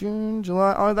June,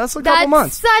 July. Oh, that's a couple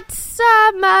months. That's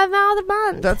another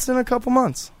month. That's in a couple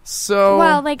months. So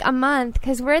Well, like a month,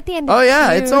 because we're at the end of oh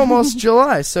yeah, June. it's almost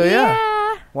July. So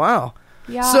yeah. Wow.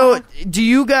 Yeah. So do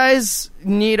you guys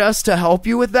need us to help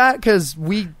you with that? Because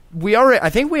we already, I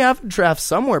think we have a draft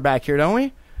somewhere back here, don't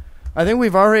we? I think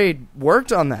we've already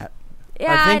worked on that.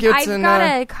 Yeah, I think it's I've in, got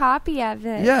a copy of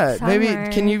it. Yeah, maybe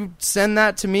somewhere. can you send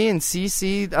that to me and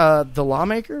CC the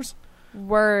lawmakers?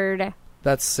 Word.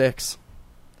 That's 6.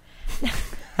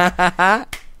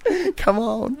 Come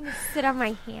on. Sit on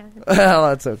my hand. Well,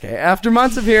 that's okay. After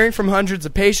months of hearing from hundreds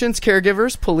of patients,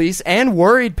 caregivers, police, and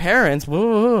worried parents,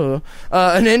 an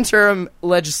interim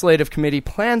legislative committee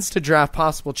plans to draft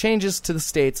possible changes to the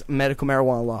state's medical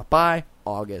marijuana law by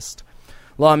August.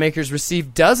 Lawmakers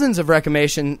received dozens of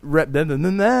recommendations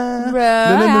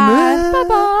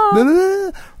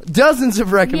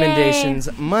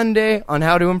Monday on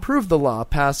how to improve the law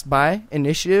passed by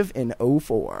Initiative in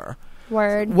 2004.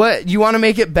 Word. What, you want to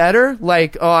make it better?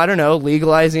 Like, oh, I don't know,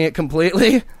 legalizing it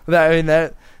completely?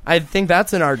 I think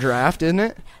that's in our draft, isn't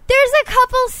it? There's a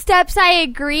couple steps I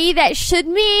agree that should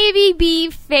maybe be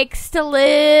fixed a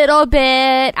little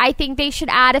bit. I think they should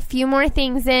add a few more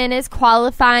things in as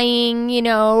qualifying,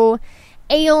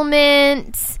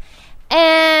 ailments.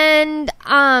 And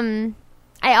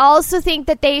I also think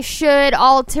that they should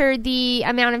alter the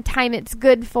amount of time it's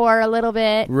good for a little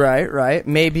bit. Right.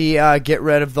 Maybe get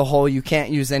rid of the whole you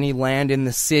can't use any land in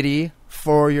the city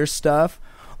for your stuff.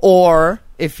 Or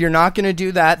if you're not going to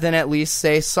do that, then at least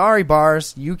say, sorry,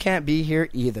 bars, you can't be here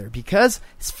either. Because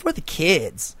it's for the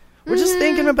kids. We're just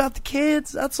thinking about the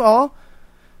kids, that's all.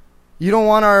 You don't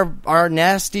want our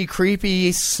nasty,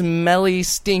 creepy, smelly,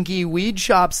 stinky weed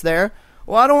shops there.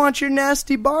 Well, I don't want your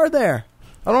nasty bar there.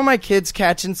 I don't want my kids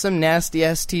catching some nasty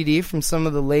STD from some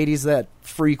of the ladies that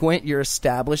frequent your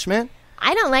establishment.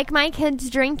 I don't like my kids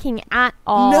drinking at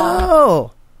all.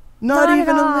 No. Not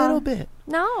even at a all. little bit.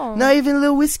 No. Not even a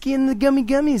little whiskey in the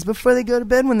gummies before they go to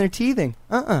bed when they're teething.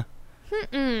 Alcohol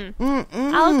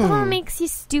makes you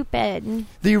stupid.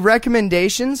 The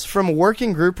recommendations from a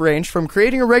working group range from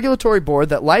creating a regulatory board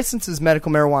that licenses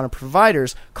medical marijuana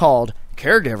providers called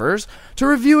caregivers to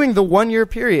reviewing the 1-year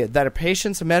period that a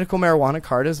patient's medical marijuana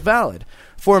card is valid.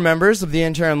 4 members of the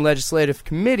interim legislative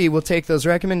committee will take those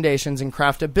recommendations and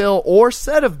craft a bill or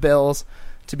set of bills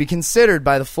to be considered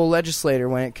by the full legislature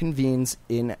when it convenes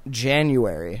in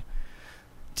January.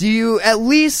 Do you at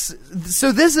least...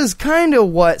 So this is kind of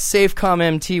what Safecom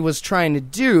MT was trying to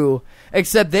do,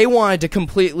 except they wanted to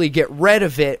completely get rid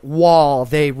of it while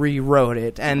they rewrote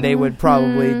it, and they would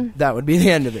probably... That would be the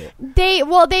end of it.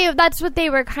 That's what they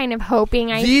were kind of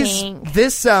hoping, I think.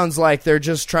 This sounds like they're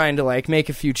just trying to make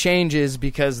a few changes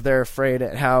because they're afraid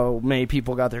at how many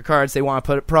people got their cards. They want to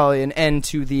put probably an end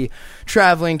to the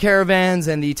traveling caravans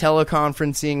and the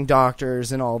teleconferencing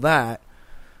doctors and all that.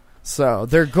 So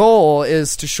their goal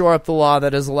is to shore up the law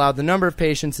that has allowed the number of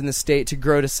patients in the state to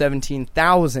grow to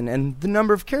 17,000 and the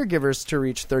number of caregivers to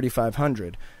reach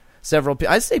 3,500.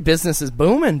 I say business is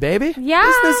booming, baby. Yeah.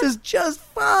 Business is just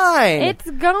fine.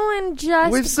 It's going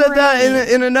just We've said great. that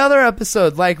in another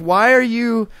episode. Why are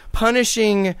you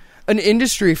punishing an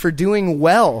industry for doing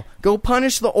well? Go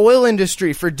punish the oil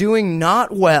industry for doing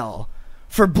not well.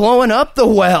 For blowing up the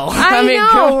well. I mean, know,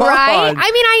 come right? on.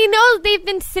 I know they've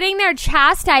been sitting there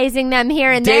chastising them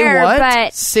here and Day there, what?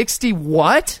 but 60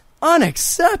 what?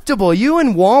 Unacceptable. You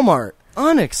and Walmart.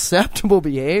 Unacceptable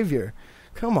behavior.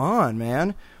 Come on,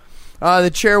 man.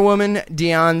 The chairwoman,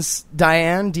 Dion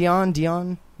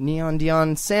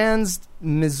Sands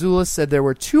Missoula, said there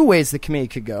were 2 ways the committee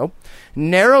could go.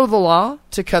 Narrow the law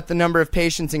to cut the number of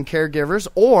patients and caregivers,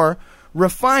 or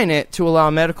refine it to allow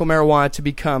medical marijuana to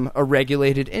become a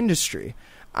regulated industry.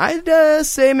 I'd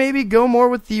say maybe go more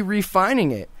with the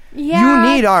refining it. Yeah.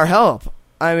 You need our help.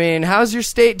 I mean, how's your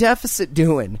state deficit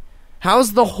doing?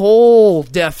 How's the whole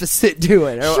deficit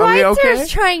doing? Are we okay? Schweitzer's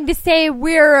trying to say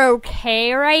we're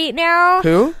okay right now.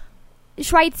 Who?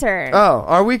 Schweitzer. Oh,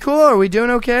 are we cool? Are we doing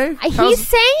okay? He's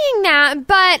saying that,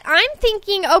 but I'm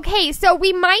thinking, okay, so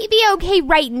we might be okay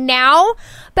right now,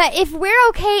 but if we're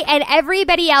okay and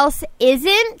everybody else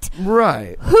isn't,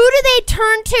 right. Who do they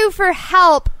turn to for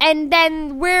help? And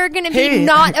then we're going to be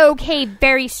not okay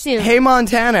very soon. Hey,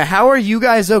 Montana, how are you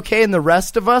guys okay and the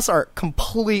rest of us are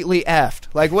completely effed?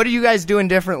 What are you guys doing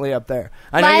differently up there?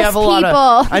 I know you have a lot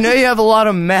of I know you have a lot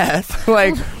of meth.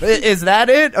 Is that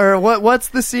it? Or what's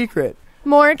the secret?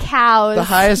 More cows. The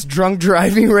highest drunk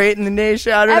driving rate in the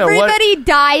nation. I don't know. Everybody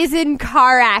dies in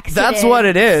car accidents. That's what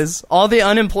it is. All the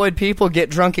unemployed people get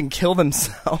drunk and kill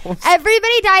themselves.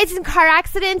 Everybody dies in car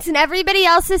accidents and everybody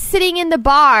else is sitting in the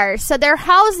bar. So their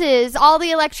houses, all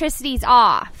the electricity's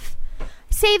off.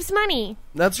 Saves money.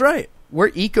 That's right.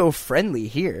 We're eco-friendly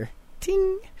here.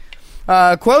 Ting.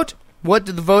 Quote, what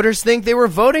did the voters think they were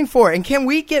voting for? And can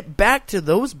we get back to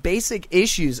those basic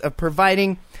issues of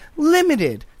providing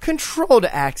limited, controlled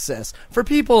access for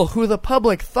people who the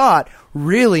public thought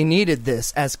really needed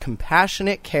this as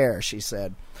compassionate care, she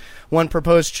said. One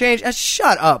proposed change...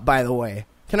 shut up, by the way.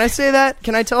 Can I say that?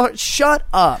 Can I tell her? Shut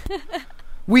up.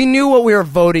 We knew what we were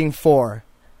voting for.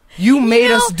 You made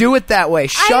us do it that way.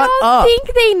 Shut up. I don't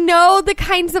think they know the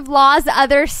kinds of laws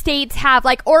other states have.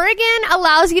 Oregon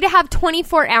allows you to have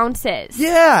 24 ounces.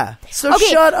 Yeah. So okay,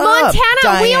 shut up, Montana,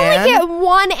 Diane. we only get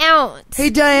 1 ounce. Hey,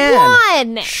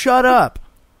 Diane. 1. Shut up.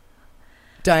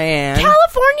 Diane.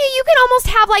 California, you can almost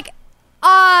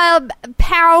have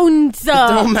pounds. It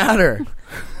don't matter.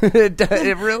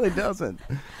 It really doesn't.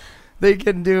 They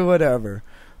can do whatever.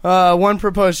 One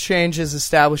proposed change is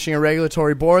establishing a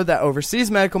regulatory board that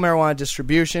oversees medical marijuana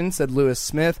distribution, said Lewis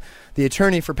Smith, the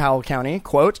attorney for Powell County.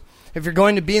 Quote, if you're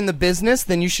going to be in the business,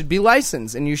 then you should be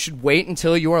licensed, and you should wait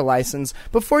until you are licensed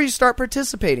before you start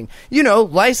participating. You know,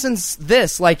 license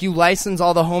this like you license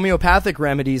all the homeopathic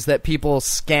remedies that people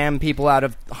scam people out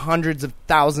of hundreds of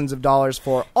thousands of dollars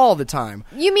for all the time.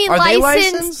 You mean Are they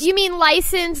licensed? licensed? You mean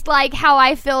licensed like how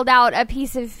I filled out a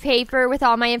piece of paper with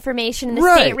all my information and the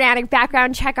Right. state ran a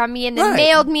background check on me and then Right.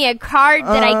 mailed me a card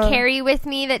that I carry with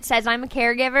me that says I'm a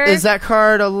caregiver? Is that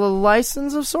card a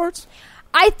license of sorts?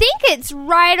 I think it's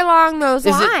right along those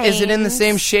lines. Is it in the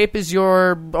same shape as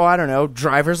your, I don't know,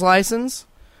 driver's license?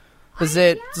 Does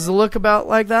it look about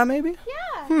like that maybe?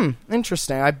 Yeah.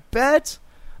 Interesting. I bet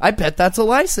that's a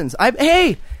license.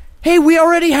 Hey, we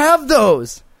already have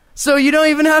those. So you don't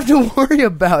even have to worry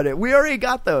about it. We already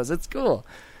got those. It's cool.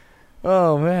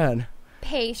 Oh man.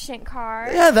 Patient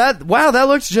card. Yeah, that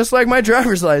looks just like my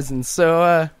driver's license.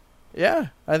 So yeah,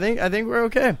 I think we're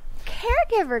okay.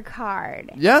 Caregiver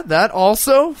card. Yeah, that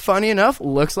also, funny enough,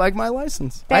 looks like my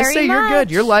license. I Very say you're much.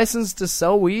 good. You're licensed to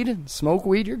sell weed and smoke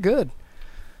weed. You're good.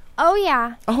 Oh,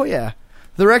 yeah. Oh, yeah.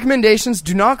 The recommendations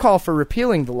do not call for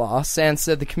repealing the law. Sands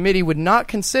said the committee would not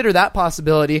consider that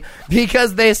possibility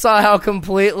because they saw how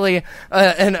completely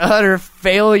an utter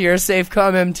failure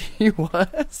Safecom MT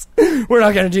was. We're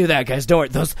not going to do that, guys. Don't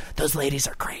worry. Those ladies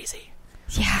are crazy.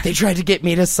 Yeah. They tried to get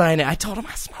me to sign it. I told them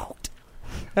I smoked.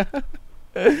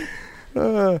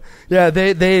 Yeah,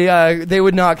 they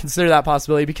would not consider that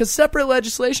possibility because separate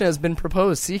legislation has been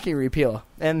proposed seeking repeal,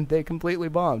 and they completely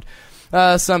bombed.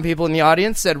 Some people in the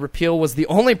audience said repeal was the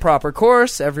only proper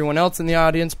course. Everyone else in the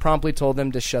audience promptly told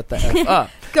them to shut the F up.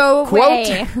 Go Quote,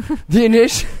 away. the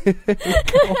initiative...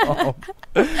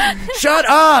 Shut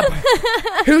up!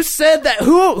 Who said that?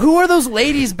 Who are those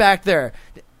ladies back there?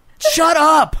 Shut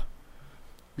up!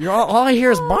 All I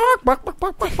hear is bark, bark, bark,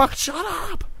 bark, bark, bark. Shut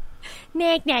up!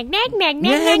 Nag, nag, nag, nag, nag, Nag,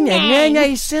 nag, nag, nag. nag.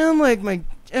 You sound like my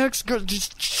ex-girl.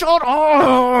 Just shut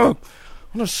up!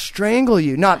 I'm gonna strangle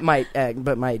you. Not my ex,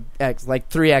 but my ex, like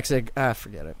 3X.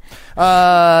 Forget it.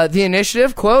 The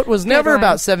initiative, quote, was never one.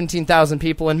 about 17,000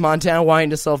 people in Montana wanting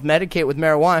to self-medicate with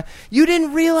marijuana. You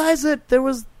didn't realize that there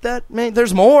was that many.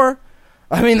 There's more.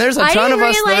 I mean, there's a I ton didn't of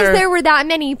us realize that are... there were that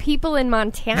many people in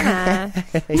Montana.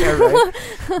 Yeah, right.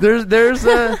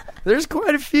 There's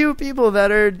quite a few people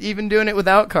that are even doing it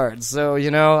without cards. So,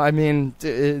 you know, I mean,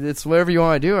 it's whatever you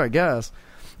want to do, I guess.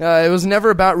 It was never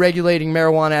about regulating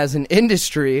marijuana as an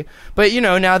industry. But, you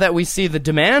know, now that we see the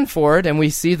demand for it and we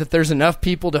see that there's enough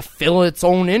people to fill its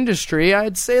own industry,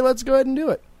 I'd say let's go ahead and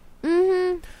do it.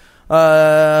 Mm-hmm.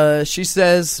 She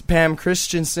says, Pam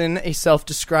Christensen, a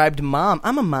self-described mom.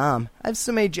 I'm a mom. I have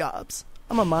so many jobs.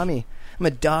 I'm a mommy. I'm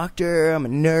a doctor. I'm a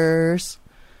nurse.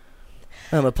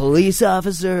 I'm a police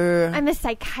officer. I'm a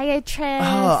psychiatrist.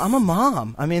 Oh, I'm a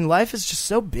mom. I mean, life is just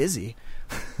so busy.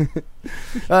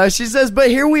 She says, but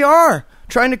here we are,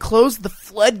 trying to close the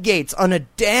floodgates on a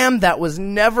dam that was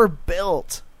never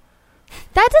built.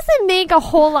 That doesn't make a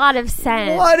whole lot of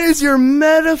sense. What is your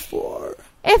metaphor?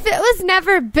 If it was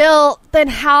never built, then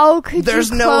how could There's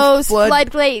you no close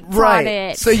floodgates right. on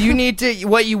it? So you need to,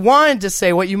 what you wanted to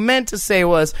say, what you meant to say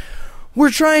was, we're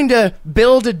trying to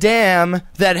build a dam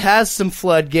that has some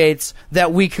floodgates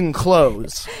that we can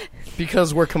close.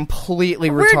 Because we're completely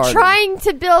retarded. We're trying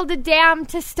to build a dam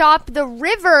to stop the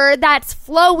river that's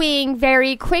flowing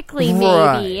very quickly, maybe.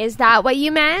 Right. Is that what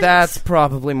you meant? That's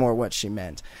probably more what she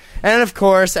meant. And of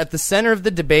course, at the center of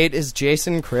the debate is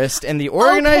Jason Christ and the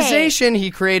organization he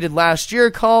created last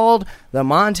year called the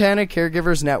Montana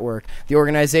Caregivers Network. The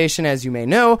organization, as you may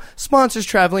know, sponsors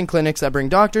traveling clinics that bring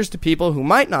doctors to people who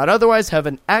might not otherwise have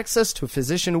an access to a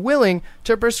physician willing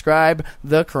to prescribe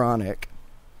the chronic.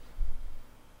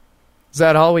 Is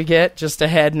that all we get? Just a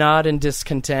head nod and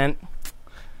discontent?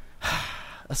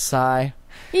 A sigh.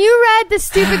 You read the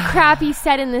stupid crap he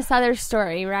said in this other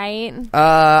story, right?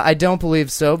 I don't believe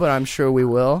so, but I'm sure we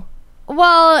will.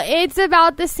 Well, it's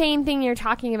about the same thing you're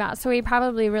talking about, so he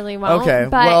probably really won't. Okay,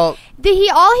 but well-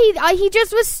 he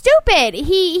just was stupid.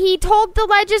 He told the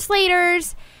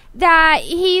legislators that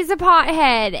he's a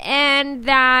pothead and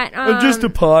that I'm just a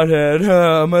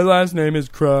pothead. My last name is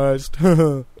Christ.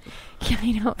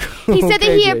 I know. He said that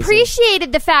Okay, he Jason.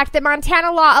 appreciated the fact that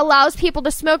Montana law allows people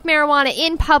to smoke marijuana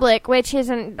in public, which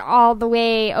isn't all the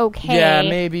way okay. Yeah,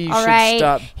 maybe you all should right?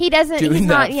 stop He doesn't. doing he's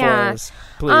that not. for Yeah. us,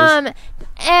 please.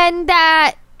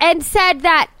 And said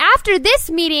that after this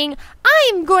meeting,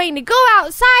 I'm going to go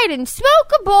outside and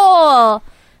smoke a bowl.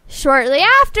 Shortly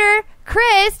after,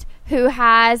 Chris who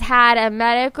has had a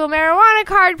medical marijuana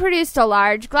card, produced a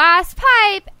large glass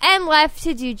pipe, and left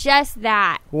to do just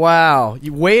that. Wow.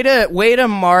 Way to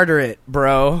martyr it,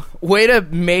 bro. Way to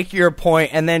make your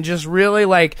point and then just really,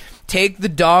 like, take the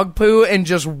dog poo and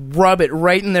just rub it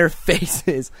right in their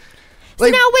faces.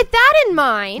 Like, so now, with that in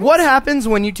mind... What happens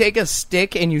when you take a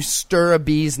stick and you stir a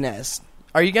bee's nest?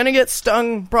 Are you going to get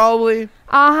stung, probably?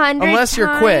 100 Unless you're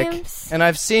times. quick. And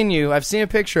I've seen a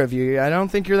picture of you. I don't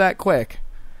think you're that quick.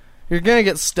 You're going to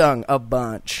get stung a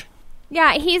bunch.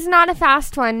 Yeah, he's not a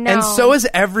fast one, no. And so is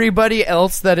everybody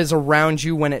else that is around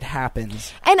you when it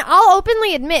happens. And I'll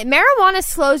openly admit, marijuana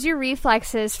slows your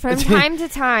reflexes from time to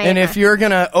time. And if you're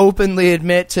going to openly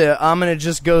admit to, I'm going to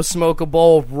just go smoke a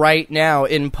bowl right now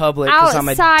in public because I'm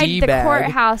a outside D-bag. the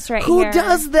courthouse right Who here.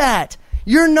 does that?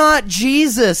 You're not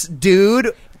Jesus,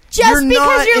 dude. Just you're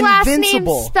because not your last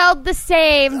invincible. name's spelled the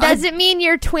same doesn't mean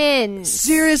you're twins.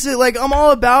 Seriously, like, I'm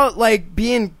all about, like,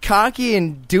 being cocky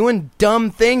and doing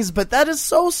dumb things, but that is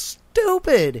so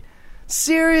stupid.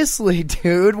 Seriously,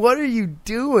 dude, what are you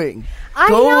doing? I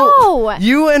know.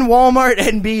 You and Walmart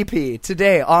and BP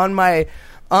today on my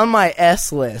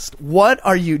S list. What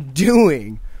are you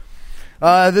doing?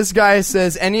 This guy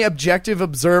says, any objective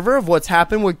observer of what's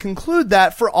happened would conclude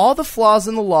that for all the flaws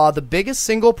in the law, the biggest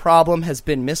single problem has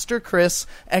been Mr. Chris'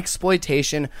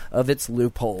 exploitation of its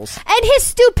loopholes. And his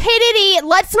stupidity.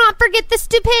 Let's not forget the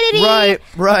stupidity.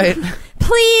 Right.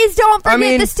 Please don't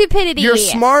forget the stupidity. You're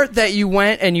smart that you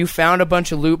went and you found a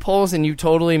bunch of loopholes and you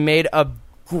totally made a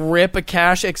grip of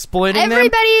cash exploiting them.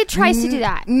 Everybody tries to do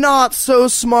that. Not so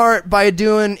smart by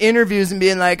doing interviews and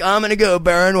being like, I'm gonna go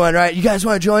burn one, right? You guys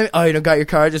want to join me? Oh, you don't got your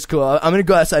card? Just cool. I'm gonna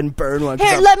go outside and burn one.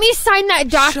 Here, let me sign that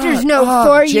doctor's Shut note up,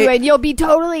 for you, and you'll be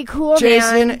totally cool,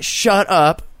 Jason, man. shut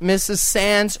up. Mrs.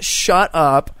 Sands, shut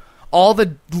up. All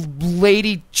the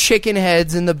lady chicken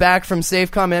heads in the back from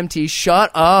Safecom MT,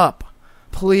 shut up.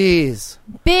 Please.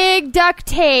 Big duct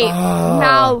tape.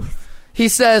 Mouth. He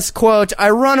says, quote, I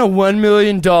run a $1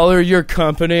 million year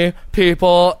company,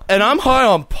 people, and I'm high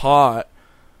on pot.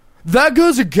 That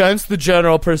goes against the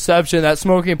general perception that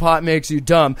smoking pot makes you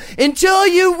dumb until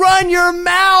you run your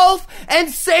mouth and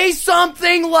say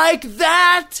something like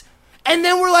that. And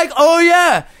then we're like, oh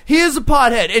yeah, he is a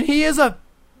pothead and he is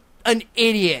an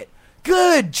idiot.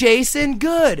 Good, Jason,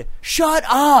 good. Shut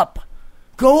up.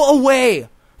 Go away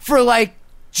for like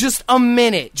just a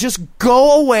minute. Just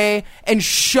go away and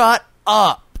shut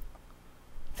up.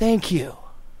 Thank you.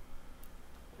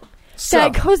 So,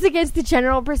 That goes against the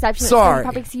general perception Sorry.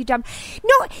 that makes you dumb.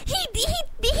 No, he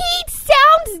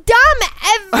sounds dumb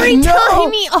every I know.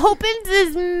 time he opens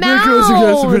his mouth. that goes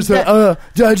against the perception.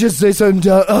 Did I just say something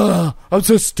dumb? I'm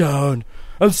so stoned.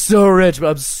 I'm so rich, but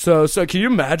I'm so. Can you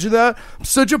imagine that? I'm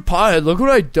such a pothead. Look what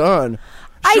I done.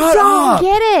 I Shut don't up.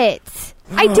 get it.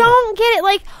 I don't get it.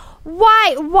 Like,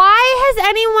 why? Why has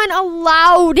anyone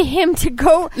allowed him to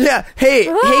go? Yeah. Hey,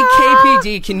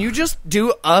 KPD, can you just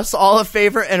do us all a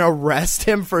favor and arrest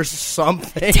him for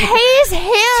something? Tase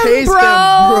him, Tase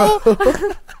bro.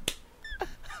 him,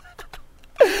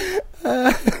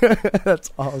 bro.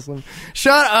 That's awesome.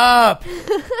 Shut up.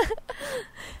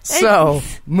 So,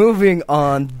 moving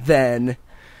on then.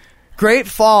 Great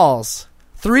Falls.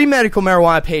 3 medical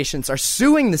marijuana patients are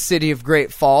suing the city of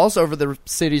Great Falls over the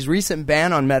city's recent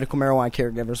ban on medical marijuana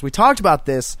caregivers. We talked about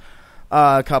this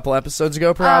a couple episodes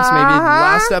ago, perhaps, maybe the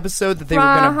last episode, that they were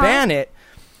going to ban it.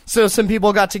 So some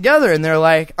people got together and they're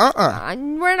like,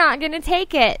 We're not going to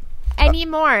take it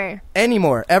anymore.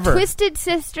 anymore, ever. Twisted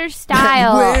Sister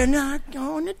style. We're not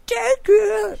going to take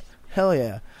it. Hell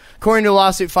yeah. According to a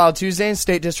lawsuit filed Tuesday in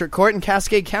State District Court in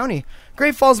Cascade County,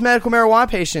 Great Falls medical marijuana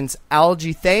patients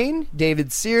Algie Thane,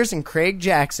 David Sears, and Craig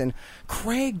Jackson.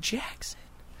 Craig Jackson.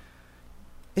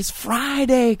 It's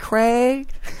Friday, Craig.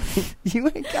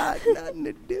 You ain't got nothing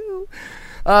to do.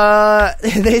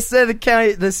 They said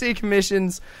the city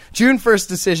commission's June 1st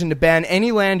decision to ban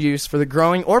any land use for the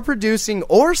growing or producing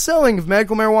or selling of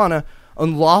medical marijuana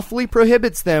unlawfully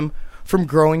prohibits them from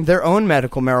growing their own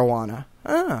medical marijuana.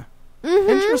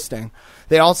 Interesting.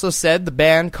 They also said the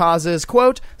ban causes,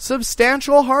 quote,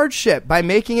 substantial hardship by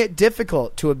making it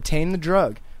difficult to obtain the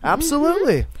drug.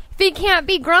 Absolutely. If it can't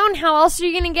be grown, how else are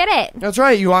you going to get it? That's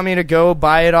right. You want me to go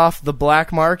buy it off the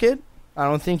black market? I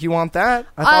don't think you want that.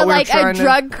 I thought we were Like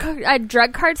trying a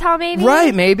drug cartel, maybe?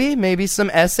 Right, maybe some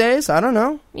essays. I don't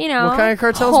know. You know, what kind of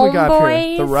cartels we got up here?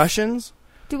 homeboys. The Russians?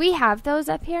 Do we have those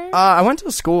up here? I went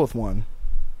to school with one.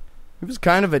 He was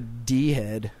kind of a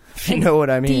D-head, if you know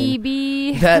what I mean.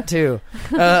 DB. That too.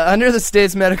 Under the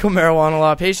state's medical marijuana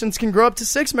law, patients can grow up to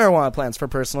 6 marijuana plants for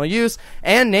personal use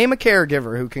and name a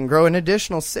caregiver who can grow an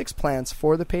additional 6 plants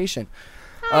for the patient.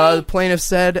 The plaintiff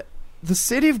said the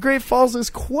city of Great Falls is,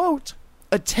 quote,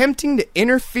 attempting to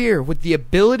interfere with the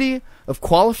ability of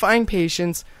qualifying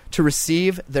patients to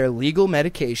receive their legal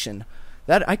medication.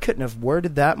 That I couldn't have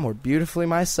worded that more beautifully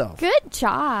myself. Good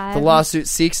job. The lawsuit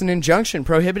seeks an injunction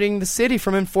prohibiting the city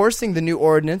from enforcing the new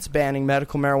ordinance banning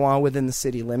medical marijuana within the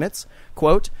city limits.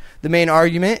 Quote, the main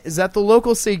argument is that the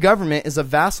local city government is a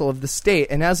vassal of the state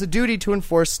and has a duty to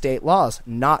enforce state laws,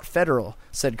 not federal,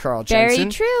 said Carl Very Jensen,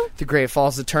 true. the Great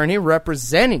Falls attorney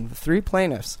representing the 3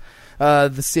 plaintiffs.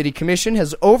 The city commission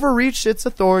has overreached its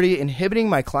authority, inhibiting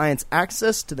my clients'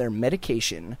 access to their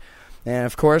medication. And,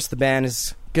 of course, the ban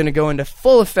is going to go into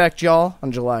full effect, y'all,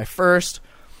 on July 1st.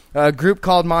 A group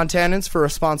called Montanans for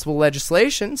Responsible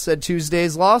Legislation said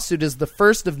Tuesday's lawsuit is the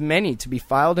first of many to be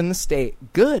filed in the state.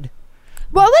 Good.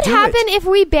 What would Do happen it. if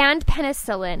we banned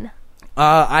penicillin?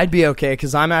 I'd be okay,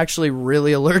 because I'm actually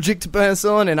really allergic to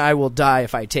penicillin, and I will die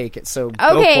if I take it. So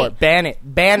go Okay. for it. Ban it.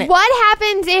 Ban it. What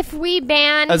happens if we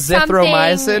ban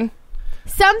Azithromycin?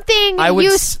 something I would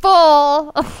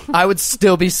useful? I would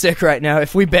still be sick right now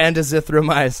if we banned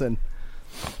azithromycin.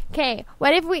 Okay,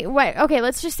 what if we? What? Okay,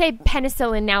 let's just say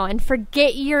penicillin now and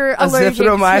forget you're allergic to it.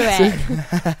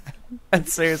 Azithromycin.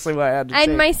 That's seriously what I had to And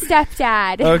take. my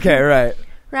stepdad, Okay, right.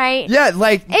 right? Yeah,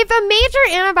 like... If a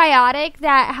major antibiotic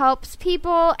that helps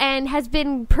people and has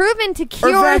been proven to Or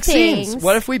cure vaccines. things,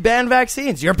 What if we ban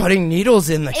vaccines? You're putting needles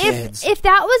in the kids. if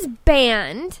that was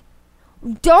banned,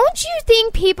 don't you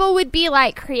think people would be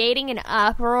like creating an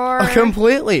uproar?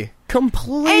 Completely.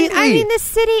 Completely. And I mean, the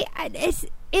city, it's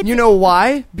You know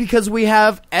why? Because we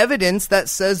have evidence that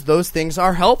says those things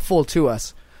are helpful to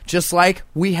us. Just like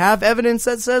we have evidence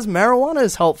that says marijuana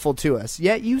is helpful to us.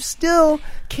 Yet you still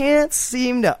can't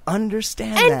seem to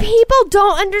understand and that. people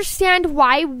don't understand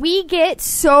why we get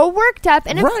so worked up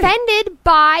and Right. offended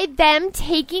by them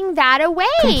taking that away.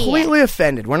 Completely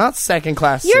offended. We're not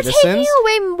second-class You're citizens. taking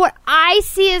away what I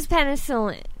see as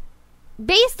penicillin.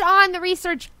 Based on the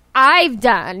research I've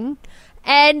done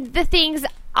and the things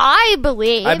I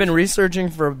believe. I've been researching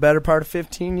for a better part of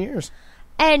 15 years.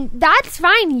 And that's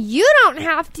fine. You don't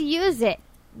have to use it.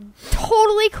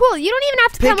 Totally cool. You don't even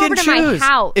have to Pick come over and to choose. my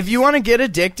house. If you want to get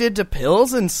addicted to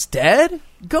pills instead,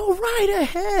 go right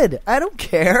ahead. I don't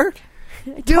care.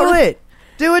 Do it.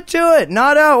 Do it.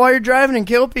 Not out while you're driving and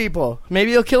kill people.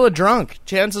 Maybe you'll kill a drunk.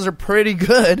 Chances are pretty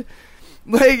good.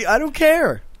 Like, I don't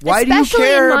care. Why Especially do you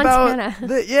care in about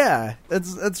Montana. yeah,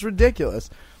 that's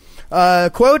ridiculous.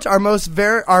 Quote, our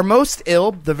most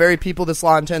ill, the very people this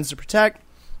law intends to protect,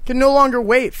 can no longer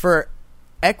wait for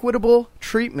equitable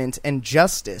treatment and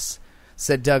justice,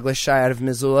 said Douglas Chiat of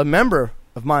Missoula, member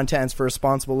of Montanans for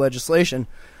Responsible Legislation.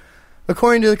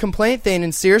 According to the complaint, Thane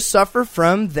and Sears suffer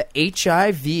from the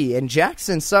HIV, and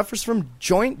Jackson suffers from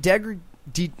joint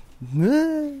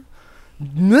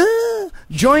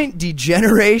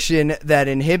degeneration that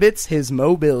inhibits his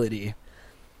mobility.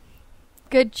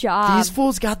 Good job. These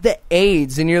fools got the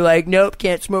AIDS, and you're like, nope,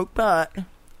 can't smoke pot.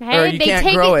 Or you they can't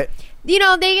take grow it. You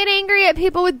know, they get angry at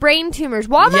people with brain tumors.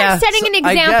 Walmart's Yeah, setting an so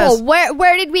I example. guess.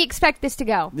 Where did we expect this to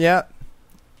go? Yeah.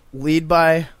 Lead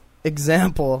by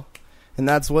example. And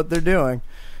that's what they're doing.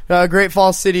 Great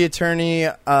Falls City Attorney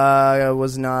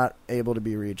was not able to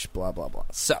be reached, blah, blah, blah.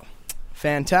 So,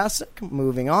 fantastic.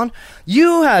 Moving on.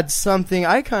 You had something,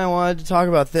 I kind of wanted to talk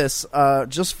about this,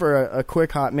 just for a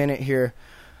quick hot minute here.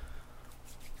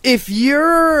 If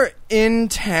you're in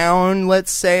town,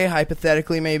 let's say,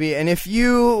 hypothetically maybe, and if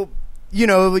you're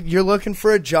looking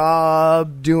for a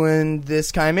job doing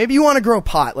this kind, maybe you want to grow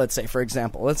pot, let's say, for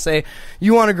example. Let's say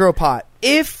you want to grow pot.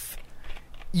 If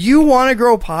you want to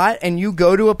grow pot and you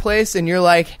go to a place and you're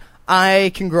like,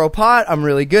 I can grow pot, I'm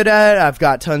really good at it, I've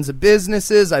got tons of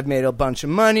businesses, I've made a bunch of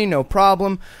money, no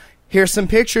problem. Here's some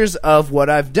pictures of what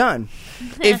I've done.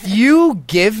 If you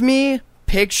give me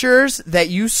pictures that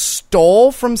you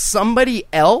stole from somebody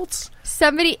else,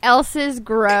 Somebody else's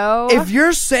grow. if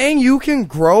you're saying you can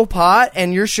grow pot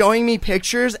and you're showing me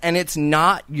pictures and it's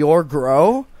not your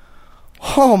grow,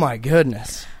 oh my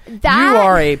goodness. That- you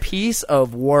are a piece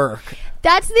of work.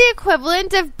 That's the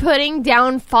equivalent of putting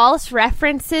down false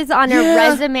references on a Yeah.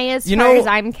 resume as You far know, as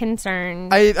I'm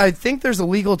concerned. I think there's a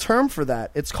legal term for that.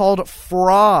 It's called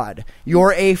fraud.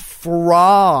 You're a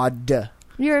fraud.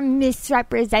 You're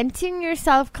misrepresenting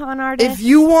yourself, con artist. If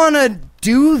you want to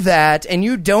do that and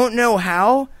you don't know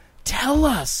how, tell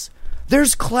us.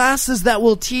 There's classes that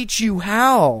will teach you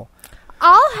how.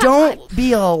 Don't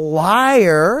be a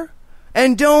liar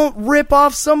and don't rip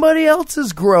off somebody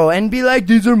else's grow and be like,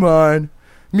 these are mine.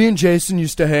 Me and Jason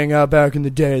used to hang out back in the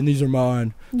day and these are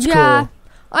mine. It's Yeah. cool.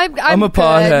 I'm a good.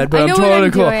 pothead, but I I'm know what totally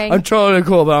I'm cool. doing. I'm totally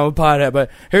cool, but I'm a pothead. But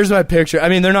here's my picture. I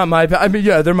mean, they're not my. I mean,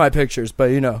 yeah, they're my pictures, but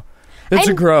you know. It's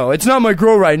a grow. It's not my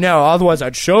grow right now. Otherwise,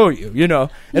 I'd show you. And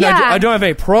Yeah. I don't have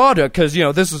any product because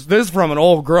this is from an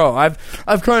old grow. I've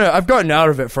gotten out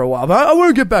of it for a while, but I want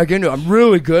to get back into it. I'm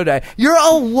really good at it. You're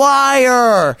a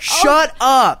liar. Shut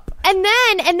up. And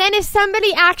then if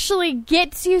somebody actually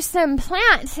gets you some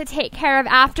plants to take care of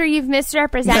after you've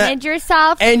misrepresented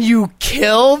yourself, And you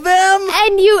kill them?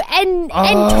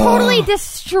 and totally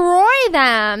destroy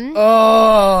them,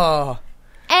 Oh.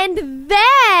 and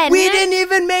then We didn't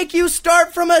even make you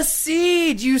start from a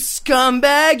seed, you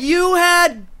scumbag. You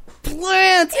had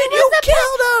plants and you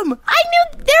killed them. I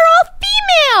knew they're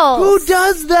all females. Who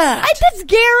does that? That's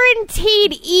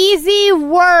guaranteed easy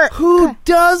work. Who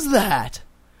does that?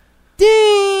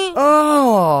 Ding.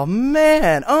 Oh,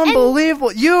 man.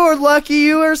 Unbelievable. You are lucky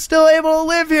you are still able to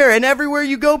live here. And everywhere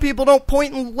you go, people don't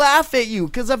point and laugh at you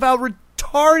because of how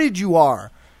retarded you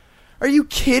are. Are you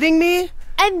kidding me?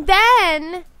 And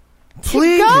then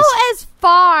Please. to go as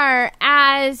far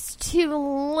as to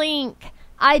link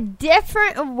a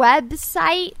different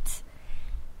website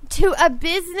to a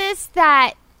business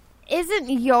that isn't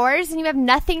yours and you have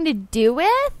nothing to do with,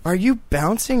 Are you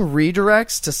bouncing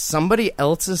redirects to somebody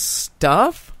else's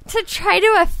stuff? to try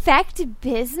to affect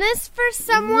business for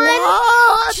someone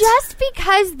What? just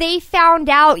because they found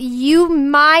out you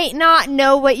might not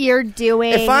know what you're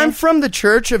doing. If I'm from the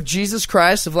Church of Jesus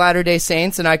Christ of Latter-day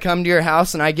Saints and I come to your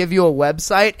house and I give you a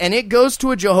website and it goes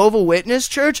to a Jehovah's Witness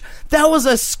church, that was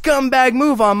a scumbag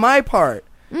move on my part.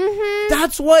 Mm-hmm.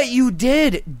 That's what you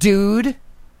did, dude.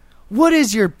 What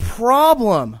is your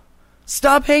problem?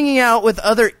 Stop hanging out with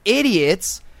other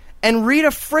idiots and read a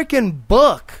frickin'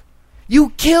 book. They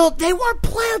weren't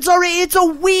plants already. It's a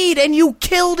weed and you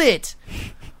killed it.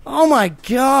 Oh my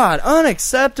God.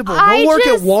 Unacceptable. Go work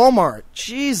at Walmart.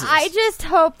 Jesus. I just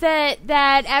hope that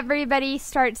everybody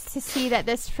starts to see that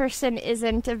this person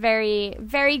isn't a very,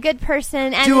 very good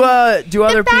person. And do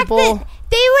other people...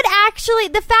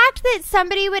 the fact that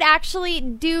somebody would actually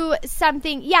do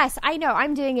something. Yes, I know.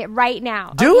 I'm doing it right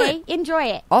now. Do okay? it. Enjoy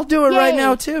it. I'll do it right Yay.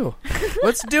 now too.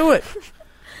 Let's do it.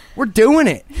 We're doing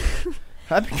it.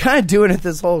 I've been kind of doing it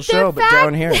this whole show, but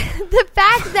down here. The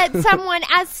fact that someone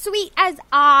as sweet as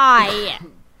I,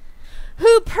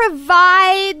 who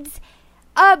provides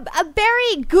a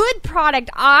very good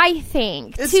product, I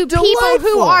think, It's to people who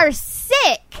delightful. are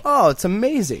sick, Oh, it's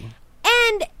amazing.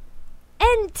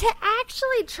 and to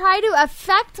actually try to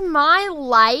affect my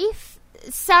life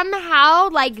somehow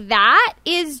like that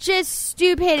is just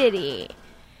stupidity.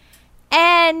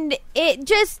 And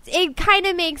it kind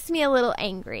of makes me a little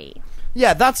angry.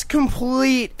 Yeah, that's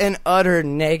complete and utter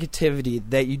negativity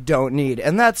that you don't need.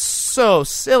 And that's so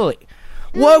silly.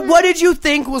 What did you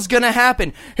think was going to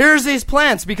happen? Here's these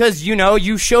plants because,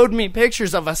 you showed me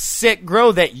pictures of a sick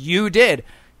grow that you did.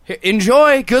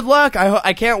 Enjoy. Good luck.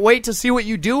 I can't wait to see what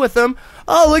you do with them.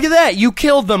 Oh, look at that. You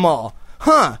killed them all.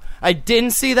 Huh. I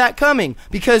didn't see that coming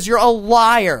because you're a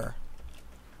liar.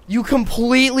 You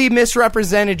completely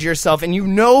misrepresented yourself, and you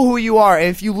know who you are. And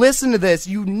if you listen to this,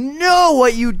 you know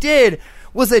what you did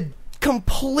was a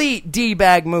complete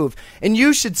D-bag move. And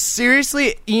you should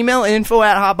seriously email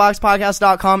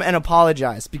info@hotboxpodcast.com and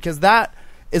apologize, because that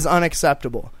is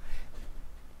unacceptable.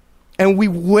 And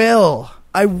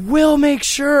I will make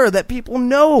sure that people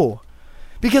know,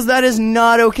 because that is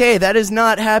not okay. That is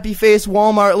not happy face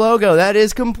Walmart logo. That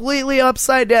is completely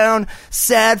upside down,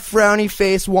 sad, frowny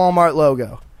face Walmart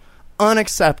logo.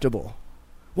 Unacceptable.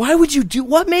 Why would you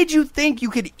what made you think you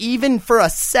could even for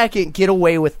a second get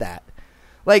away with that?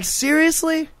 Like,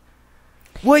 seriously?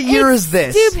 What year is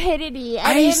this? Stupidity. And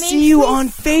I it see makes you me on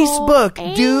so Facebook,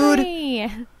 dude.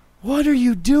 angry. What are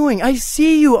you doing? I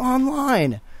see you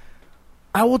online.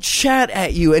 I will chat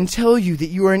at you and tell you that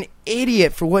you are an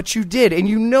idiot for what you did, and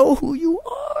you know who you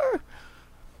are.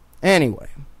 Anyway,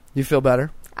 you feel better?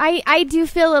 I do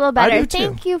feel a little better. I do too.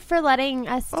 Thank you for letting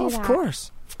us do that.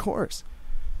 Of course.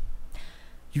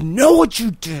 You know what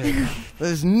you did. That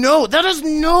is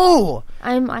no.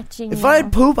 I'm watching. If I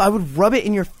had poop, I would rub it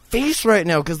in your face right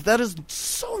now, because that is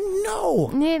so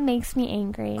no. It makes me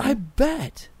angry. I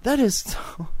bet. That is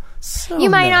so You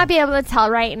might no. not be able to tell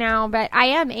right now, but I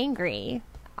am angry.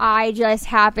 I just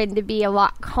happen to be a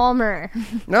lot calmer.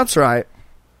 That's right.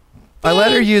 I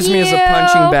let her Thank use me as a you.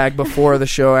 punching bag before the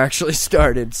show actually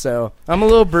started, so I'm a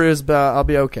little bruised, but I'll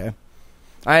be okay.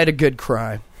 I had a good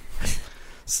cry.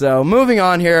 So, moving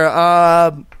on here.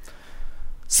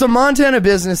 Some Montana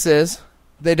businesses,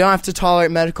 they don't have to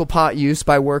tolerate medical pot use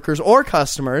by workers or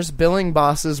customers. Billing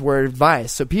bosses were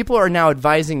advised. So people are now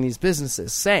advising these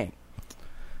businesses, saying,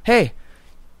 hey,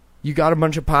 you got a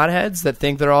bunch of potheads that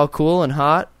think they're all cool and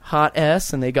hot? hot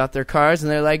S, and they got their cars,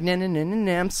 and they're like, nah, nah, nah, nah,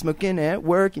 nah, I'm smoking at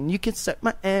work, and you can suck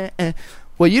my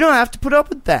Well, you don't have to put up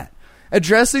with that.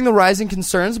 Addressing the rising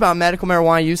concerns about medical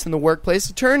marijuana use in the workplace,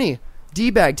 attorney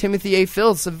D-Bag Timothy A.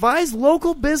 Fields advised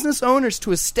local business owners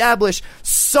to establish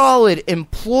solid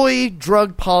employee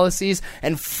drug policies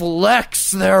and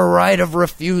flex their right of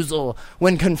refusal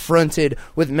when confronted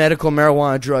with medical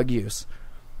marijuana drug use.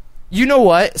 You know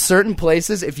what? Certain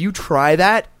places, if you try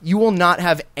that, you will not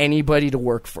have anybody to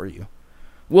work for you.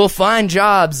 We'll find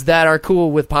jobs that are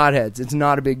cool with potheads. It's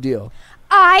not a big deal.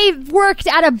 I've worked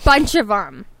at a bunch of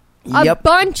them. A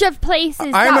bunch of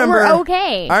places that were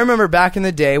okay. I remember back in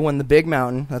the day when the Big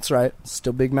Mountain, that's right,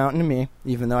 still Big Mountain to me,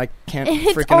 even though I can't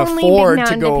freaking afford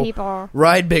to go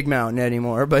ride Big Mountain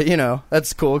anymore. But, you know,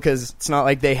 that's cool because it's not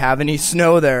like they have any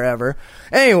snow there ever.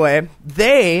 Anyway,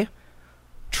 they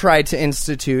tried to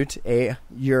institute a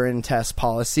urine test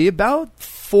policy about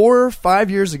 4 or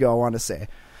 5 years ago, I want to say.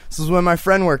 This is when my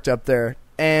friend worked up there,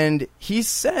 and he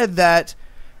said that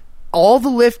all the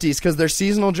lifties, because they're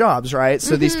seasonal jobs, right?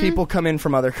 So these people come in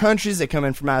from other countries, they come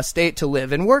in from out of state to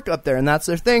live and work up there, and that's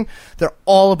their thing. They're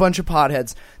all a bunch of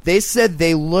potheads. They said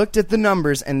they looked at the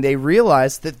numbers and they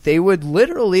realized that they would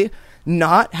literally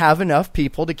not have enough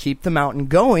people to keep the mountain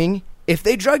going if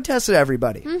they drug tested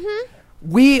everybody.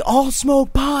 We all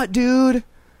smoke pot, dude.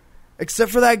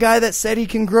 Except for that guy that said he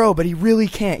can grow, but he really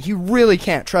can't. He really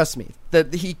can't, trust me.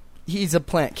 That he's a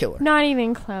plant killer. Not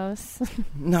even close.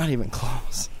 Not even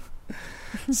close.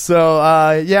 So,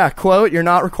 yeah, quote, you're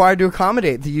not required to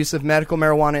accommodate the use of medical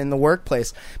marijuana in the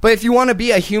workplace. But if you want to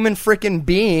be a human freaking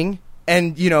being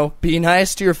and, you know, be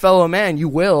nice to your fellow man, you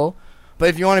will. But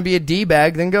if you want to be a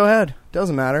D-bag, then go ahead.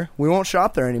 Doesn't matter. We won't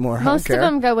shop there anymore. Most of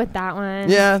them go with that one.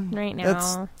 Yeah. Right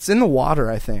now. It's in the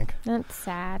water, I think. That's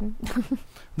sad.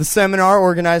 The seminar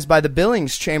organized by the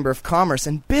Billings Chamber of Commerce.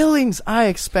 And Billings, I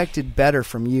expected better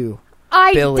from you.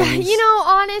 Billings. You know,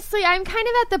 honestly, I'm kind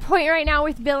of at the point right now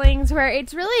with Billings where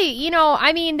it's really, you know,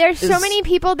 I mean, there's so many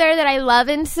people there that I love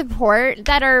and support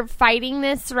that are fighting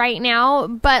this right now,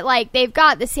 but, like, they've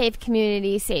got the Safe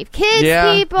Community, Safe Kids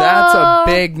people. That's a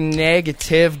big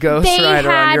negative ghostwriter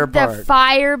on your part. They had the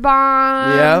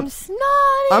firebombs. Yep.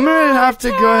 I'm going to have to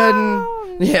go ahead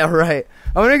and... Yeah, right.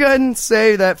 I'm going to go ahead and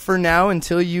say that for now,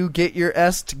 until you get your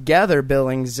S together,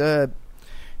 Billings,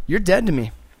 you're dead to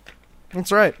me.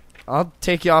 That's right. I'll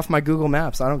take you off my Google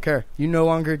Maps. I don't care. You no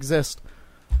longer exist.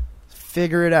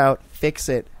 Figure it out. Fix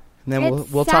it. And then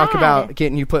we'll talk about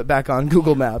getting you put back on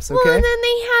Google Maps, okay? Well, and then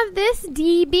they have this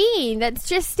DB that's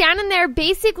just standing there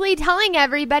basically telling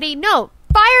everybody, no,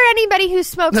 fire anybody who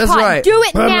smokes pot. Right. Do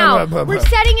it now. We're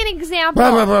setting an example.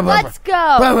 Let's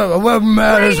go. We're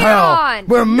mad as hell.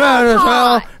 We're mad as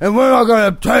hell, and we're not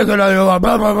going to take it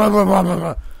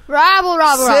anymore. Rabble.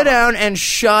 Sit down and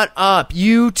shut up.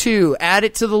 You too. Add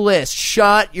it to the list.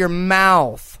 Shut your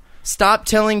mouth. Stop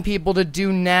telling people to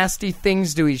do nasty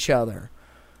things to each other.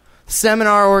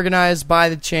 Seminar organized by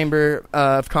the Chamber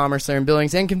of Commerce there in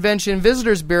Billings and Convention and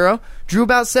Visitors Bureau drew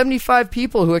about 75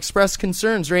 people who expressed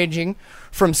concerns ranging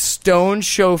from stoned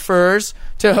chauffeurs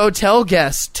to hotel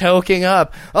guests toking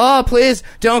up. Oh, please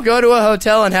don't go to a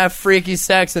hotel and have freaky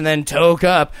sex and then toke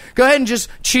up. Go ahead and just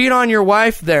cheat on your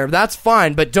wife there. That's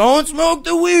fine, but don't smoke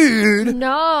the weed.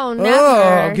 No, never.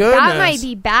 Oh, goodness. That might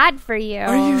be bad for you.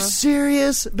 Are you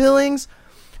serious, Billings?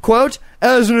 Quote,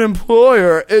 as an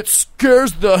employer, it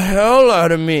scares the hell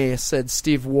out of me, said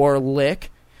Steve Warlick.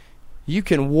 You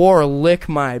can Warlick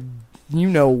my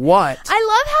you-know-what. I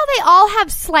love how they all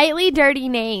have slightly dirty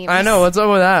names. I know. What's up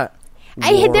with that?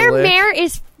 Their mayor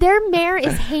is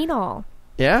Hanel.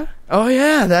 Yeah? Oh,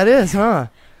 yeah, that is, huh?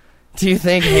 Do you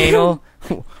think Hanel...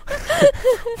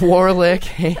 Warlick...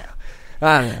 Hanel...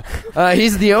 I don't know.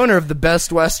 He's the owner of the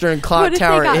Best Western Clock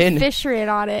Tower Inn. What if they got fish writ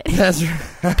on it? That's right.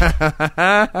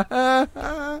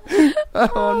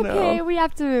 Oh, no. Okay, we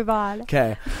have to move on.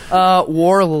 Okay.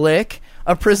 Warlick,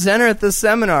 a presenter at the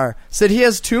seminar, said he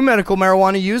has 2 medical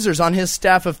marijuana users on his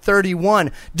staff of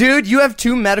 31. Dude, you have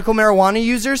 2 medical marijuana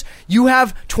users? You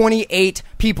have 28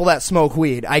 people that smoke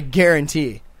weed, I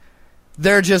guarantee.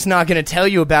 They're just not going to tell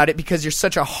you about it because you're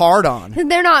such a hard-on.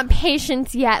 They're not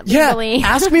patients yet, legally. Yeah,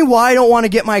 ask me why I don't want to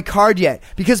get my card yet.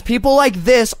 Because people like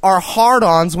this are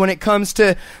hard-ons when it comes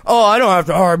to, oh, I don't have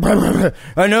to hard.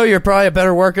 I know you're probably a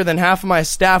better worker than half of my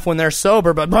staff when they're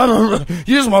sober, but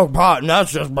you smoke pot and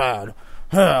that's just bad.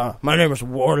 My name is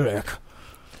Warlick.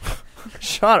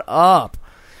 Shut up.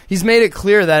 He's made it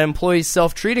clear that employees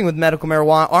self-treating with medical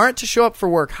marijuana aren't to show up for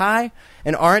work high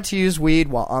and aren't to use weed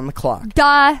while on the clock.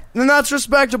 Duh. And that's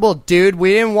respectable, dude.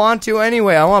 We didn't want to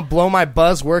anyway. I want to blow my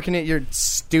buzz working at your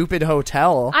stupid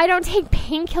hotel. I don't take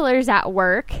painkillers at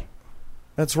work.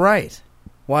 That's right.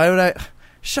 Why would I?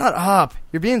 Shut up.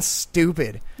 You're being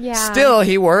stupid. Yeah. Still,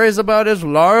 he worries about his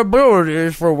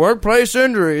liabilities for workplace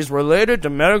injuries related to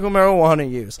medical marijuana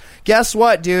use. Guess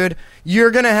what, dude?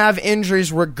 You're going to have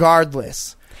injuries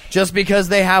regardless. Just because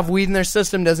they have weed in their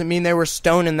system doesn't mean they were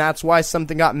stoned and that's why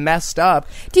something got messed up.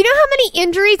 Do you know how many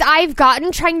injuries I've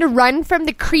gotten trying to run from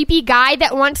the creepy guy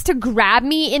that wants to grab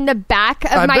me in the back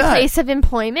of my bet. place of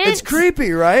employment? It's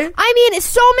creepy, right? I mean,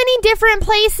 so many different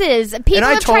places. People And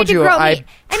I have tried told to you grow I me.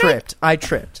 tripped. I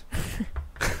tripped.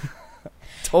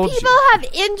 Told People you. have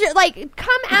injured, like,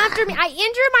 come after me. I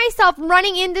injure myself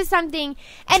running into something,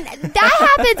 and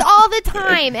that happens all the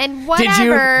time. And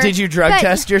whatever. Did you drug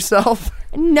test yourself?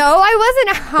 No, I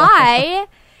wasn't high.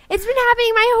 It's been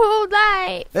happening my whole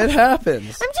life. It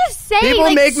happens. I'm just saying. People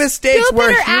like, make mistakes. Stupid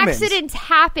We're or humans. accidents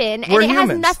happen, We're and it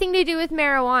humans. has nothing to do with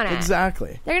marijuana.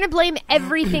 Exactly. They're gonna blame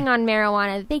everything on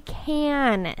marijuana. They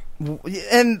can.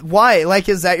 And why? Like,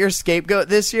 is that your scapegoat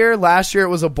this year? Last year it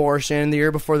was abortion. The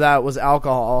year before that was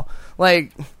alcohol.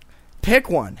 Like, pick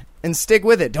one and stick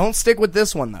with it. Don't stick with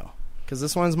this one, though, because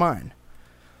this one's mine.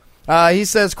 He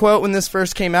says, quote, when this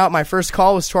first came out, my first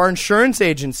call was to our insurance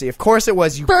agency. Of course it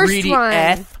was, you First greedy one.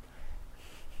 F.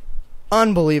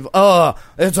 Unbelievable.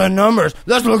 It's a numbers.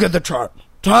 Let's look at the chart.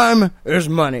 Time is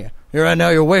money. Here right now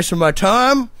you're wasting my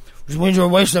time, which means you're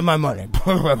wasting my money.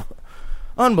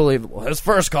 Unbelievable. His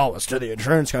first call was to the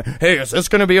insurance company. Hey, is this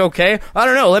going to be okay? I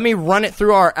don't know. Let me run it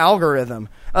through our algorithm.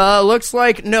 Looks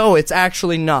like no, it's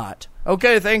actually not.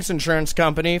 Okay, thanks, insurance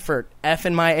company, for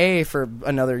effing my A for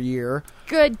another year.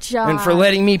 Good job. And for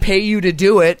letting me pay you to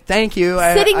do it. Thank you.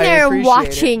 Sitting I there appreciate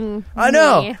watching. it. I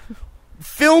know. me.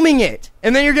 Filming it.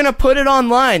 And then you're going to put it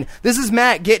online. This is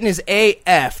Matt getting his A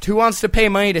effed. Who wants to pay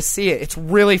money to see it? It's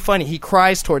really funny. He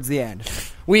cries towards the end.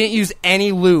 We didn't use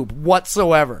any lube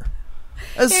whatsoever.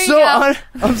 That's Here you so go.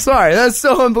 I'm sorry. That's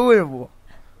so unbelievable.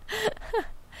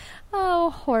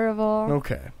 Oh, horrible.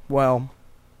 Okay. Well,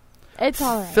 It's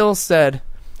all right. Phil said,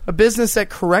 a business that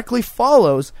correctly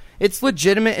follows its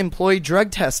legitimate employee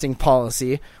drug testing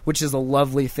policy, which is a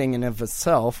lovely thing in of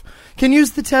itself, can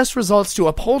use the test results to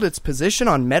uphold its position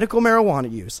on medical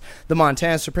marijuana use. The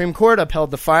Montana Supreme Court upheld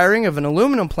the firing of an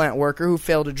aluminum plant worker who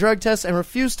failed a drug test and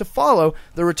refused to follow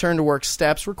the return to work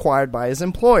steps required by his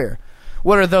employer.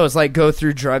 What are those, like go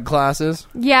through drug classes?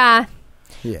 Yeah.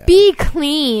 Yeah. Be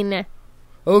clean.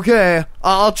 Okay,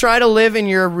 I'll try to live in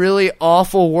your really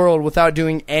awful world without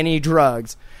doing any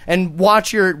drugs. And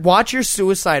watch your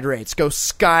suicide rates go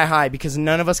sky high because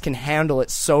none of us can handle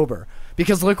it sober.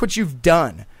 Because look what you've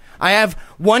done. I have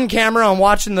one camera on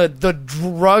watching the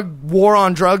drug war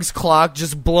on drugs clock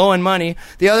just blowing money.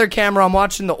 The other camera I'm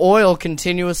watching the oil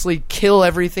continuously kill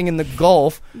everything in the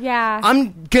Gulf. Yeah.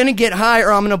 I'm gonna get high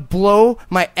or I'm gonna blow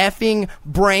my effing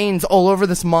brains all over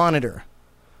this monitor.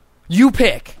 You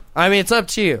pick. I mean, it's up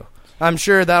to you. I'm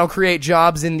sure that'll create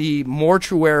jobs in the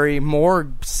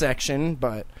morgue section,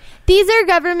 but... These are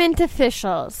government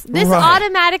officials. This Right.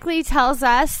 automatically tells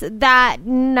us that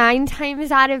 9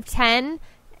 times out of 10,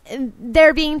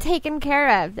 they're being taken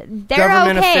care of. They're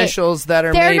government okay. officials that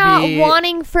are They're maybe... not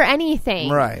wanting for anything.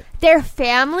 Right. Their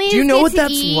families Do you know get what to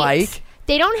that's eat. like?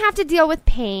 They don't have to deal with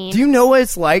pain. Do you know what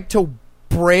it's like to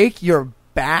break your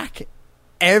back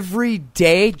every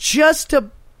day just to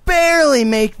barely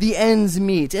make the ends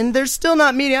meet? And they're still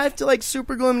not meeting. I have to like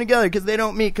super glue them together because they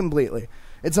don't meet completely.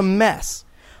 It's a mess.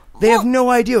 They have no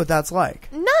idea what that's like.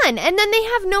 None. And then they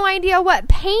have no idea what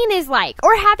pain is like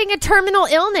or having a terminal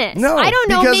illness. No, I don't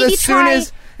know. because Maybe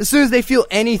as soon as they feel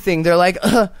anything, they're like,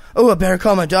 oh, I better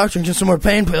call my doctor and get some more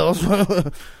pain pills. Like,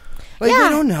 Yeah. they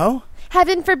don't know.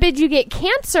 heaven forbid you get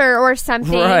cancer or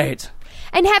something. Right.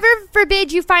 And heaven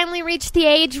forbid you finally reach the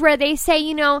age where they say,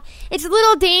 you know, it's a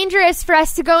little dangerous for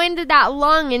us to go into that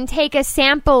lung and take a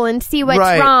sample and see what's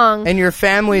Right. wrong. And your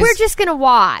family's... We're just going to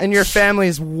watch. And your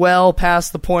family's well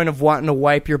past the point of wanting to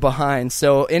wipe your behind.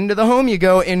 So into the home you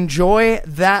go. Enjoy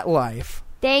that life.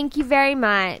 Thank you very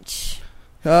much.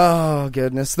 Oh,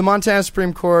 goodness. The Montana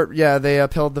Supreme Court, yeah, they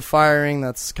upheld the firing.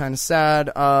 That's kind of sad.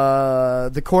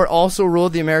 The court also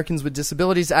ruled the Americans with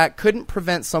Disabilities Act couldn't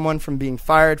prevent someone from being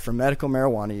fired for medical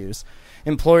marijuana use.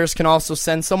 Employers can also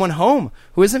send someone home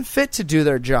who isn't fit to do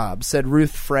their job, said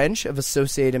Ruth French of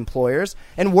Associated Employers,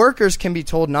 and workers can be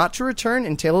told not to return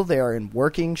until they are in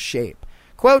working shape.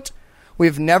 Quote, we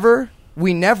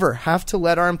never have to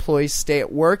let our employees stay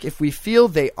at work if we feel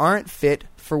they aren't fit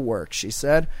for work, she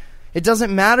said. It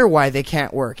doesn't matter why they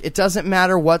can't work. It doesn't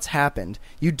matter what's happened.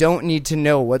 You don't need to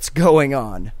know what's going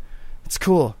on. It's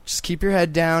cool. Just keep your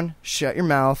head down, shut your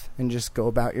mouth, and just go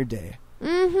about your day.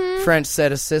 Mm-hmm. French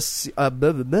said Associated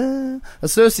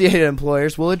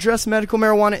Employers will address medical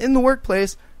marijuana in the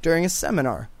workplace during a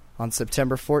seminar on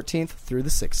September 14th through the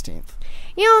 16th.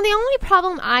 You know, the only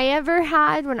problem I ever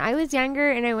had when I was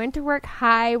younger and I went to work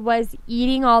high was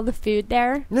eating all the food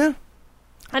there. Yeah.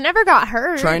 I never got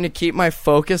hurt. Trying to keep my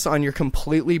focus on your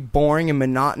completely boring and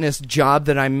monotonous job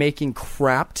that I'm making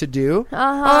crap to do.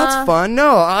 Uh-huh. Oh, that's fun.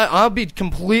 No, I'll be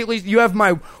completely... You have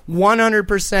my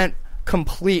 100%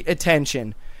 complete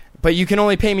attention, but you can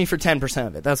only pay me for 10%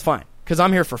 of it. That's fine, because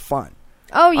I'm here for fun.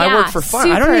 Oh, yeah. I work for fun.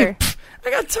 Super. I don't need... I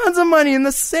got tons of money in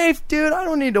the safe, dude. I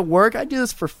don't need to work. I do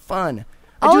this for fun.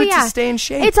 I do it to stay in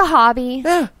shape. It's a hobby.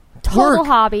 Yeah. Total Work.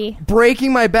 hobby.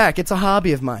 Breaking my back. It's a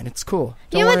hobby of mine. It's cool.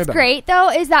 Don't You know worry what's about great, though,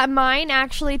 is that mine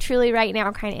actually, truly, right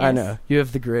now kind of is. I know. You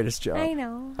have the greatest job. I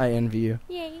know. I envy you.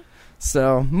 Yay.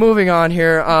 So, moving on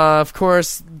here. Of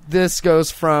course, this goes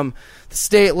from the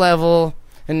state level,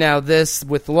 and now this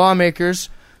with the lawmakers.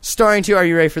 Starting to, are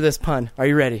you ready for this pun? Are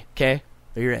you ready? Okay?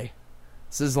 Are you ready?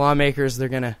 This is lawmakers. They're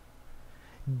going to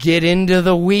get into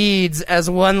the weeds, as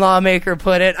one lawmaker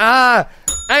put it. I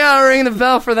gotta ring the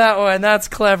bell for that one. That's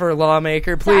clever,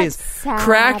 lawmaker. Please That's sad.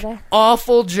 crack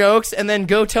awful jokes and then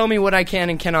go tell me what I can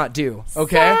and cannot do.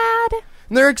 Okay? Sad.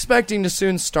 And they're expecting to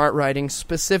soon start writing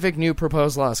specific new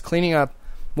proposed laws, cleaning up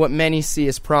what many see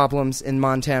as problems in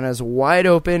Montana's wide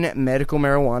open medical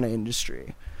marijuana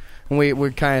industry. And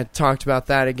we kind of talked about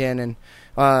that again.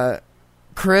 And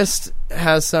Chris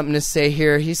has something to say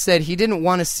here. He said he didn't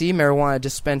want to see marijuana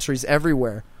dispensaries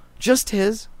everywhere. Just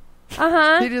his.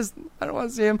 Uh-huh. I don't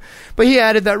want to see him. But he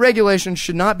added that regulations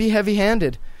should not be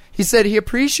heavy-handed. He said he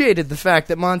appreciated the fact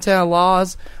that Montana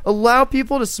laws allow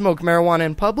people to smoke marijuana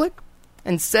in public,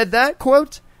 and said that,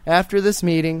 quote, after this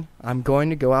meeting, I'm going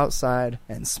to go outside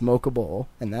and smoke a bowl,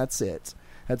 and that's it.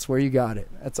 That's where you got it.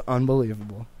 That's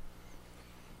unbelievable.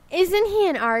 Isn't he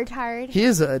an R-tard?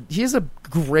 He's a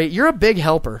great... You're a big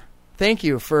helper. Thank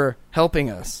you for helping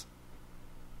us.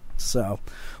 So,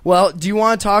 well, do you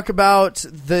want to talk about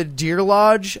the Deer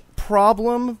Lodge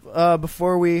problem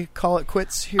before we call it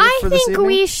quits here for this evening? I think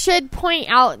we should point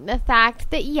out the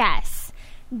fact that, yes,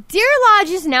 Deer Lodge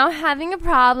is now having a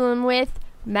problem with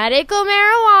medical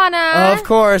marijuana. Of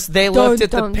course, they looked at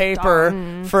the dun, paper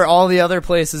dun. for all the other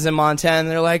places in Montana, and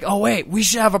they're like, oh, wait, we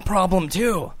should have a problem,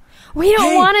 too. We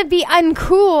don't want to be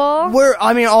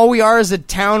uncool. All we are is a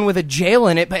town with a jail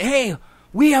in it, but hey,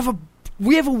 we have a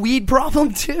weed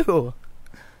problem, too.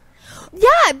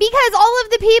 Yeah, because all of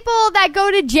the people that go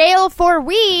to jail for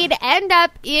weed end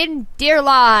up in Deer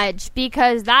Lodge,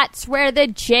 because that's where the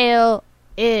jail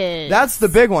is. That's the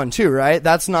big one, too, right?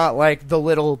 That's not like the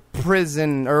little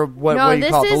prison, or what do you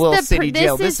call it, the little city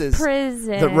jail. This is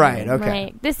prison. Right, okay.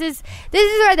 Right. This is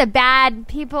where the bad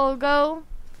people go.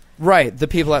 Right, the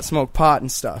people that smoke pot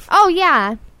and stuff. Oh,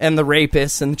 yeah. And the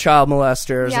rapists and the child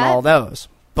molesters Yep. and all those.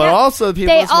 But Yep. also the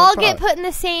people They that smoke all pot. get put in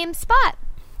the same spot.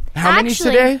 How many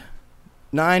Actually- today?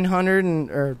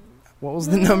 900 or what was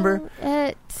the number?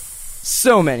 It's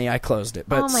So many. I closed it,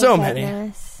 but oh my so many.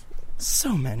 goodness.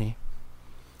 So many.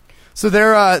 So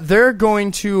they're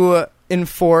going to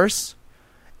enforce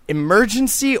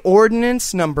Emergency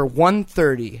Ordinance number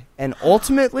 130 and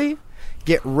ultimately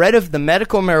get rid of the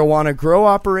medical marijuana grow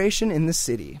operation in the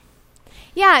city.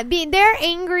 Yeah, they're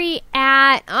angry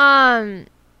at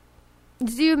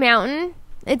Zoo Mountain.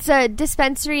 It's a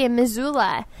dispensary in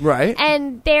Missoula. Right.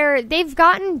 And they've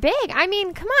gotten big. I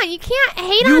mean, come on, you can't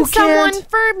hate You on someone can't.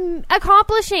 for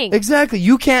accomplishing. Exactly.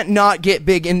 You can't not get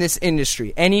big in this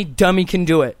industry. Any dummy can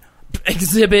do it.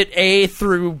 Exhibit A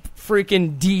through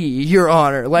freaking D, Your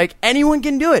Honor. Like, anyone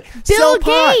can do it. Bill Sell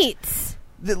pot. Gates.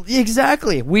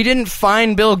 Exactly. We didn't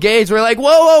find Bill Gates. We're like,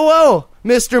 whoa,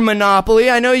 Mr. Monopoly.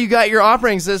 I know you got your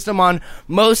operating system on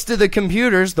most of the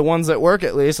computers, the ones that work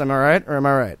at least. Am I right? Or am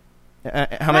I right?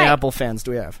 How many Right. Apple fans do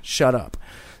we have? Shut up.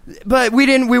 But we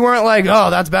weren't like,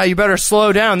 oh, that's bad. You better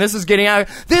slow down. This is getting out.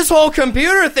 This whole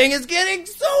computer thing is getting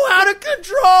so out of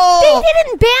control. They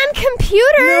didn't ban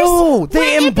computers. No,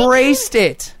 they when embraced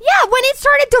it. Yeah, when it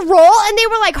started to roll and they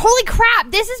were like, holy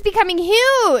crap, this is becoming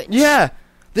huge. Yeah.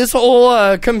 This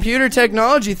whole computer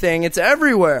technology thing, it's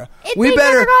everywhere. They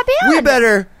never got banned. We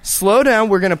better slow down.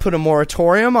 We're going to put a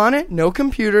moratorium on it. No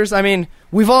computers. I mean,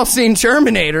 we've all seen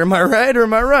Terminator. Am I right or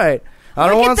am I right? I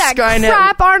don't Look want at that Skynet.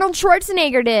 crap Arnold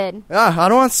Schwarzenegger did. I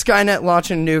don't want Skynet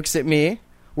launching nukes at me.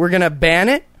 We're going to ban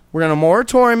it. We're going to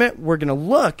moratorium it. We're going to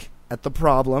look at the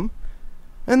problem.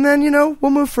 And then,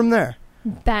 we'll move from there.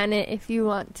 Ban it if you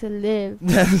want to live.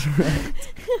 That's right.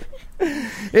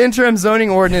 Interim zoning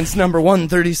ordinance number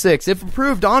 136, if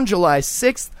approved on July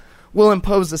 6th, will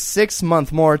impose a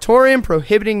 6-month moratorium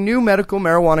prohibiting new medical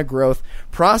marijuana growth,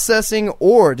 processing,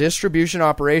 or distribution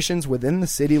operations within the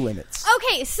city limits.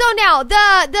 Okay, so now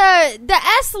the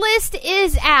S list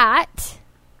is at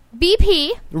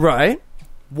BP, Right.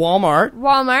 Walmart.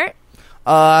 Walmart.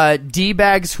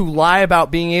 D-bags who lie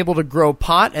about being able to grow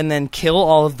pot and then kill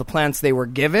all of the plants they were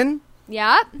given.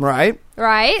 Yep. Right.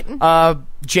 Right.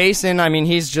 Jason, I mean,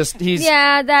 he's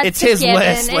Yeah, that's it's his given.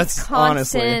 list. It's Let's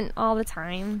constant honestly. all the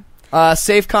time.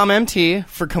 Safecom MT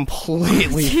for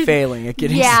completely failing at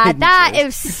getting Yeah, that signatures.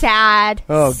 is sad.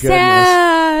 Oh, goodness.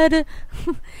 Sad.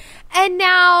 And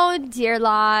now Deer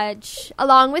Lodge,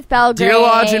 along with Belgrade. Deer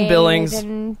Lodge and Billings.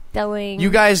 Billings. You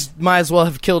guys might as well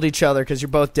have killed each other because you're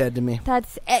both dead to me.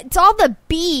 It's all the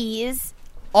B's.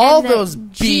 All and the those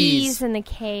G's B's. and the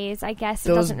K's. I guess it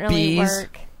Those doesn't really B's.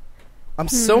 work. I'm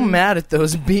so mad at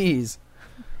those B's.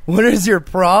 What is your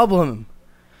problem?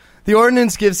 The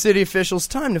ordinance gives city officials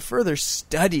time to further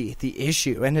study the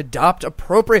issue and adopt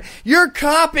appropriate... You're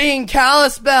copying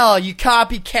Kalispell, you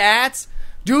copycats!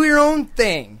 Do your own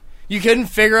thing. You couldn't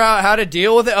figure out how to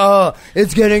deal with it? Oh,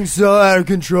 it's getting so out of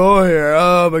control here.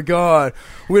 Oh, my God.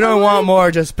 We don't want more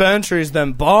dispensaries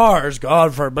than bars,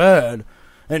 God forbid.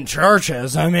 And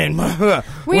churches. I mean,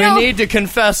 we need to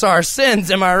confess our sins.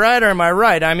 Am I right or am I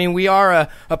right? I mean, we are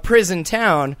a prison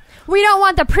town. We don't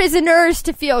want the prisoners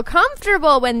to feel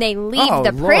comfortable when they leave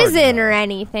the Lord, prison no. or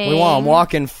anything. We want them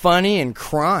walking funny and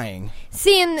crying.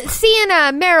 Seeing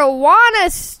a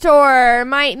marijuana store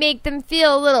might make them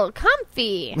feel a little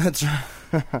comfy. That's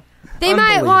right. They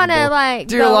might want to, like,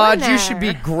 Dear go in Lodge, there. you should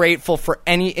be grateful for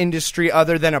any industry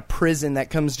other than a prison that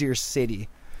comes to your city.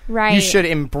 Right. You should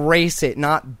embrace it,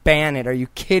 not ban it. Are you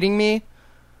kidding me?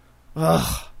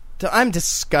 Ugh. I'm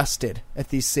disgusted at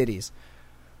these cities.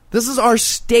 This is our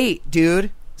state,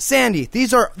 dude. Sandy,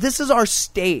 this is our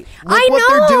state. Look I what know.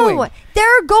 they're doing.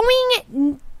 They're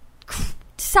going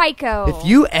psycho. If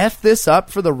you F this up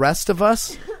for the rest of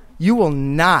us, you will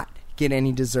not get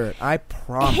any dessert. I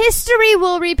promise. History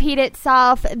will repeat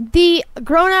itself. The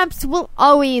grown-ups will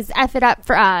always F it up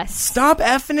for us. Stop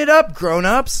effing it up,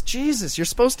 grown-ups. Jesus, you're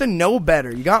supposed to know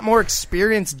better. You got more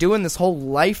experience doing this whole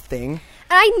life thing.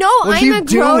 I know What are I'm you a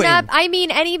grown-up. doing? I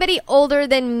mean anybody older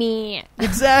than me.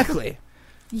 Exactly.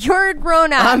 You're a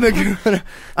grown-up.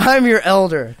 I'm your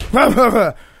elder.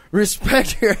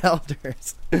 Respect your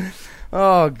elders.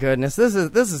 Oh goodness, this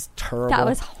is terrible. That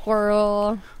was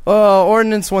horrible.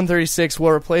 Ordinance 136 will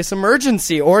replace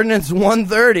emergency Ordinance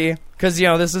 130 because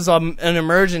this is an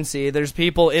emergency. There's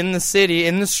people in the city,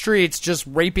 in the streets, just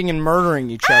raping and murdering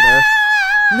each other.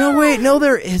 No, wait, no,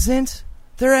 there isn't.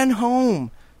 They're at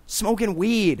home, smoking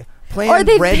weed,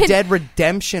 playing Red Dead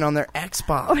Redemption on their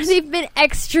Xbox. Or they've been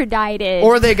extradited.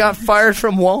 Or they got fired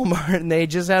from Walmart and they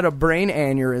just had a brain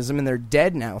aneurysm and they're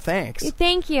dead now. Thanks.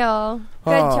 Thank you.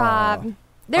 Good Oh. job.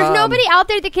 There's nobody out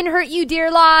there that can hurt you, Deer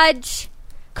Lodge.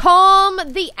 Calm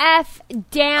the F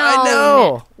down. I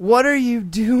know. What are you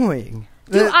doing?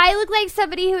 Do I look like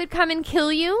somebody who would come and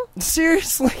kill you?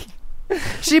 Seriously.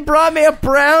 She brought me a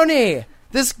brownie.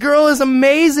 This girl is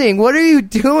amazing. What are you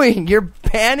doing? You're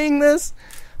panning this?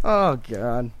 Oh,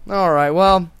 God. All right.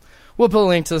 Well, we'll put a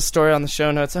link to the story on the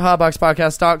show notes at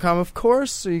hotboxpodcast.com, of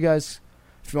course, so you guys,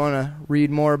 if you want to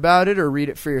read more about it or read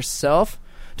it for yourself,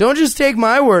 don't just take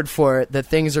my word for it that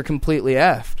things are completely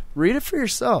effed. Read it for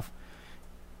yourself.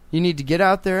 You need to get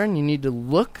out there and you need to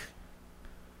look.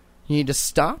 You need to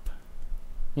stop.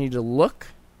 You need to look.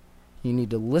 You need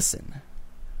to listen.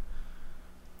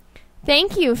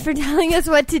 Thank you for telling us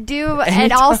what to do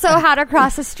and also how to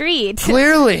cross a street.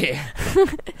 Clearly.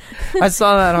 I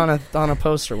saw that on a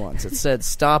poster once. It said,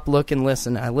 stop, look, and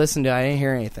listen. I listened to it. I didn't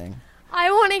hear anything. I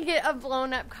want to get a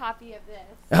blown-up copy of this.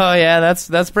 Oh, yeah,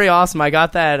 that's pretty awesome. I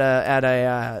got that at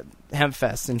a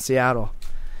Hempfest in Seattle.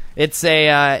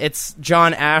 It's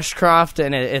John Ashcroft,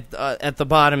 and it at the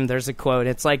bottom there's a quote.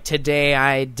 It's like, today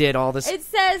I did all this. It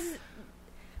says,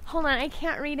 hold on, I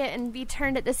can't read it and be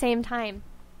turned at the same time.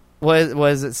 What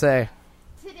does it say?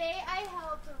 Today I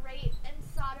helped rape and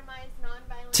sodomize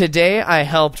nonviolent Today I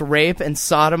helped rape and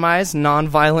sodomize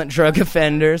nonviolent drug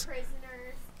offenders prisoners.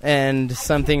 and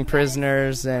something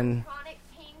prisoners, and Chronic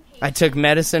pain patients. I took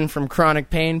medicine from chronic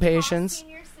pain patients,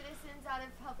 Tossing your citizens out of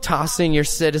public tossing your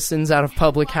citizens out of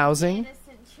public housing,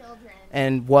 innocent children.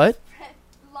 and what?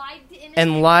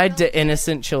 Lied to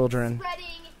innocent Children. Spreading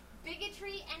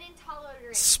bigotry and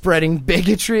intolerance. Spreading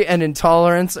bigotry and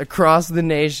intolerance across the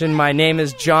nation. My name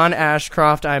is John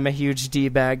Ashcroft. I'm a huge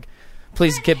D-bag.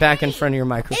 Please get back in front of your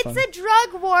microphone. It's a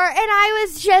drug war, and I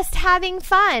was just having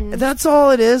fun. That's all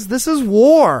it is. This is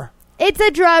war. It's a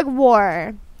drug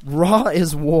war. Raw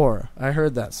is war. I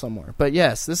heard that somewhere. But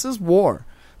yes, this is war.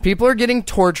 People are getting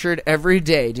tortured every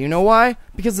day. Do you know why?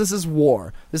 Because this is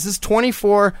war. This is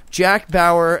 24 Jack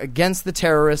Bauer against the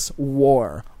terrorists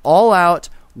war. All out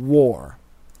war.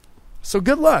 So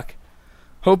good luck.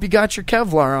 hope you got your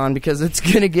Kevlar on because it's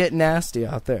going to get nasty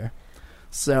out there.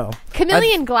 So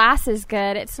Chameleon glass is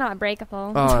good. It's not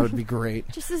breakable. Oh, it would be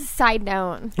great. Just as a side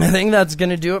note. I think that's going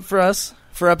to do it for us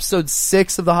for episode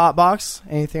 6 of the Hot Box.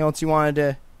 Anything else you wanted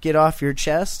to get off your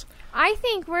chest? I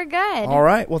think we're good. All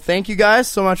right. Well, thank you guys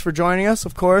so much for joining us.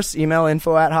 Of course, email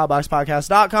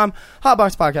info@hotboxpodcast.com.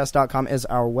 Hotboxpodcast.com is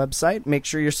our website. Make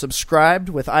sure you're subscribed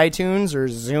with iTunes or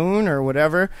Zune or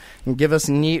whatever, and give us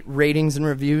neat ratings and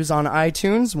reviews on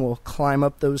iTunes. We'll climb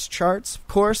up those charts, of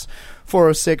course.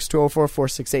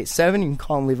 406-204-4687. You can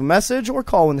call and leave a message, or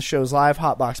call when the show's live.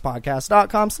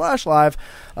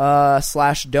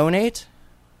 Hotboxpodcast.com/live/donate.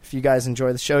 If you guys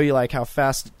enjoy the show, you like how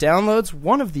fast it downloads,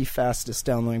 one of the fastest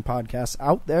downloading podcasts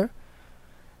out there.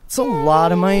 It's a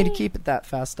lot of money to keep it that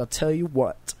fast, I'll tell you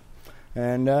what.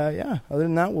 And, yeah, other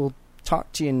than that, we'll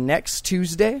talk to you next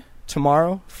Tuesday,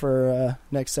 tomorrow, for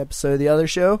next episode of The Other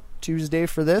Show. Tuesday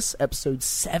for this, episode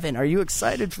 7. Are you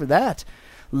excited for that?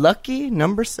 Lucky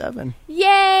number 7.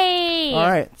 Yay! All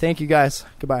right. Thank you, guys.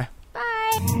 Goodbye. Bye.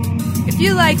 If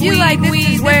you like weed,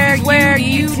 this is where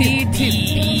you need to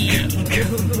be.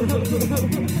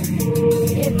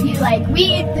 If you like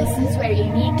weed, this is where you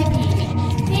need to be.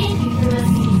 Thank you for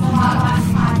listening to the Hot Box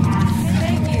Podcast.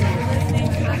 Thank you for listening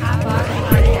to the Hot Box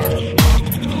Podcast.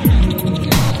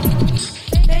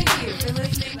 Thank you for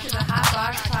listening to the Hot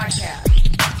Box Podcast.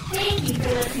 Thank you for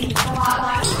listening to the Hot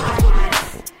Box Podcast.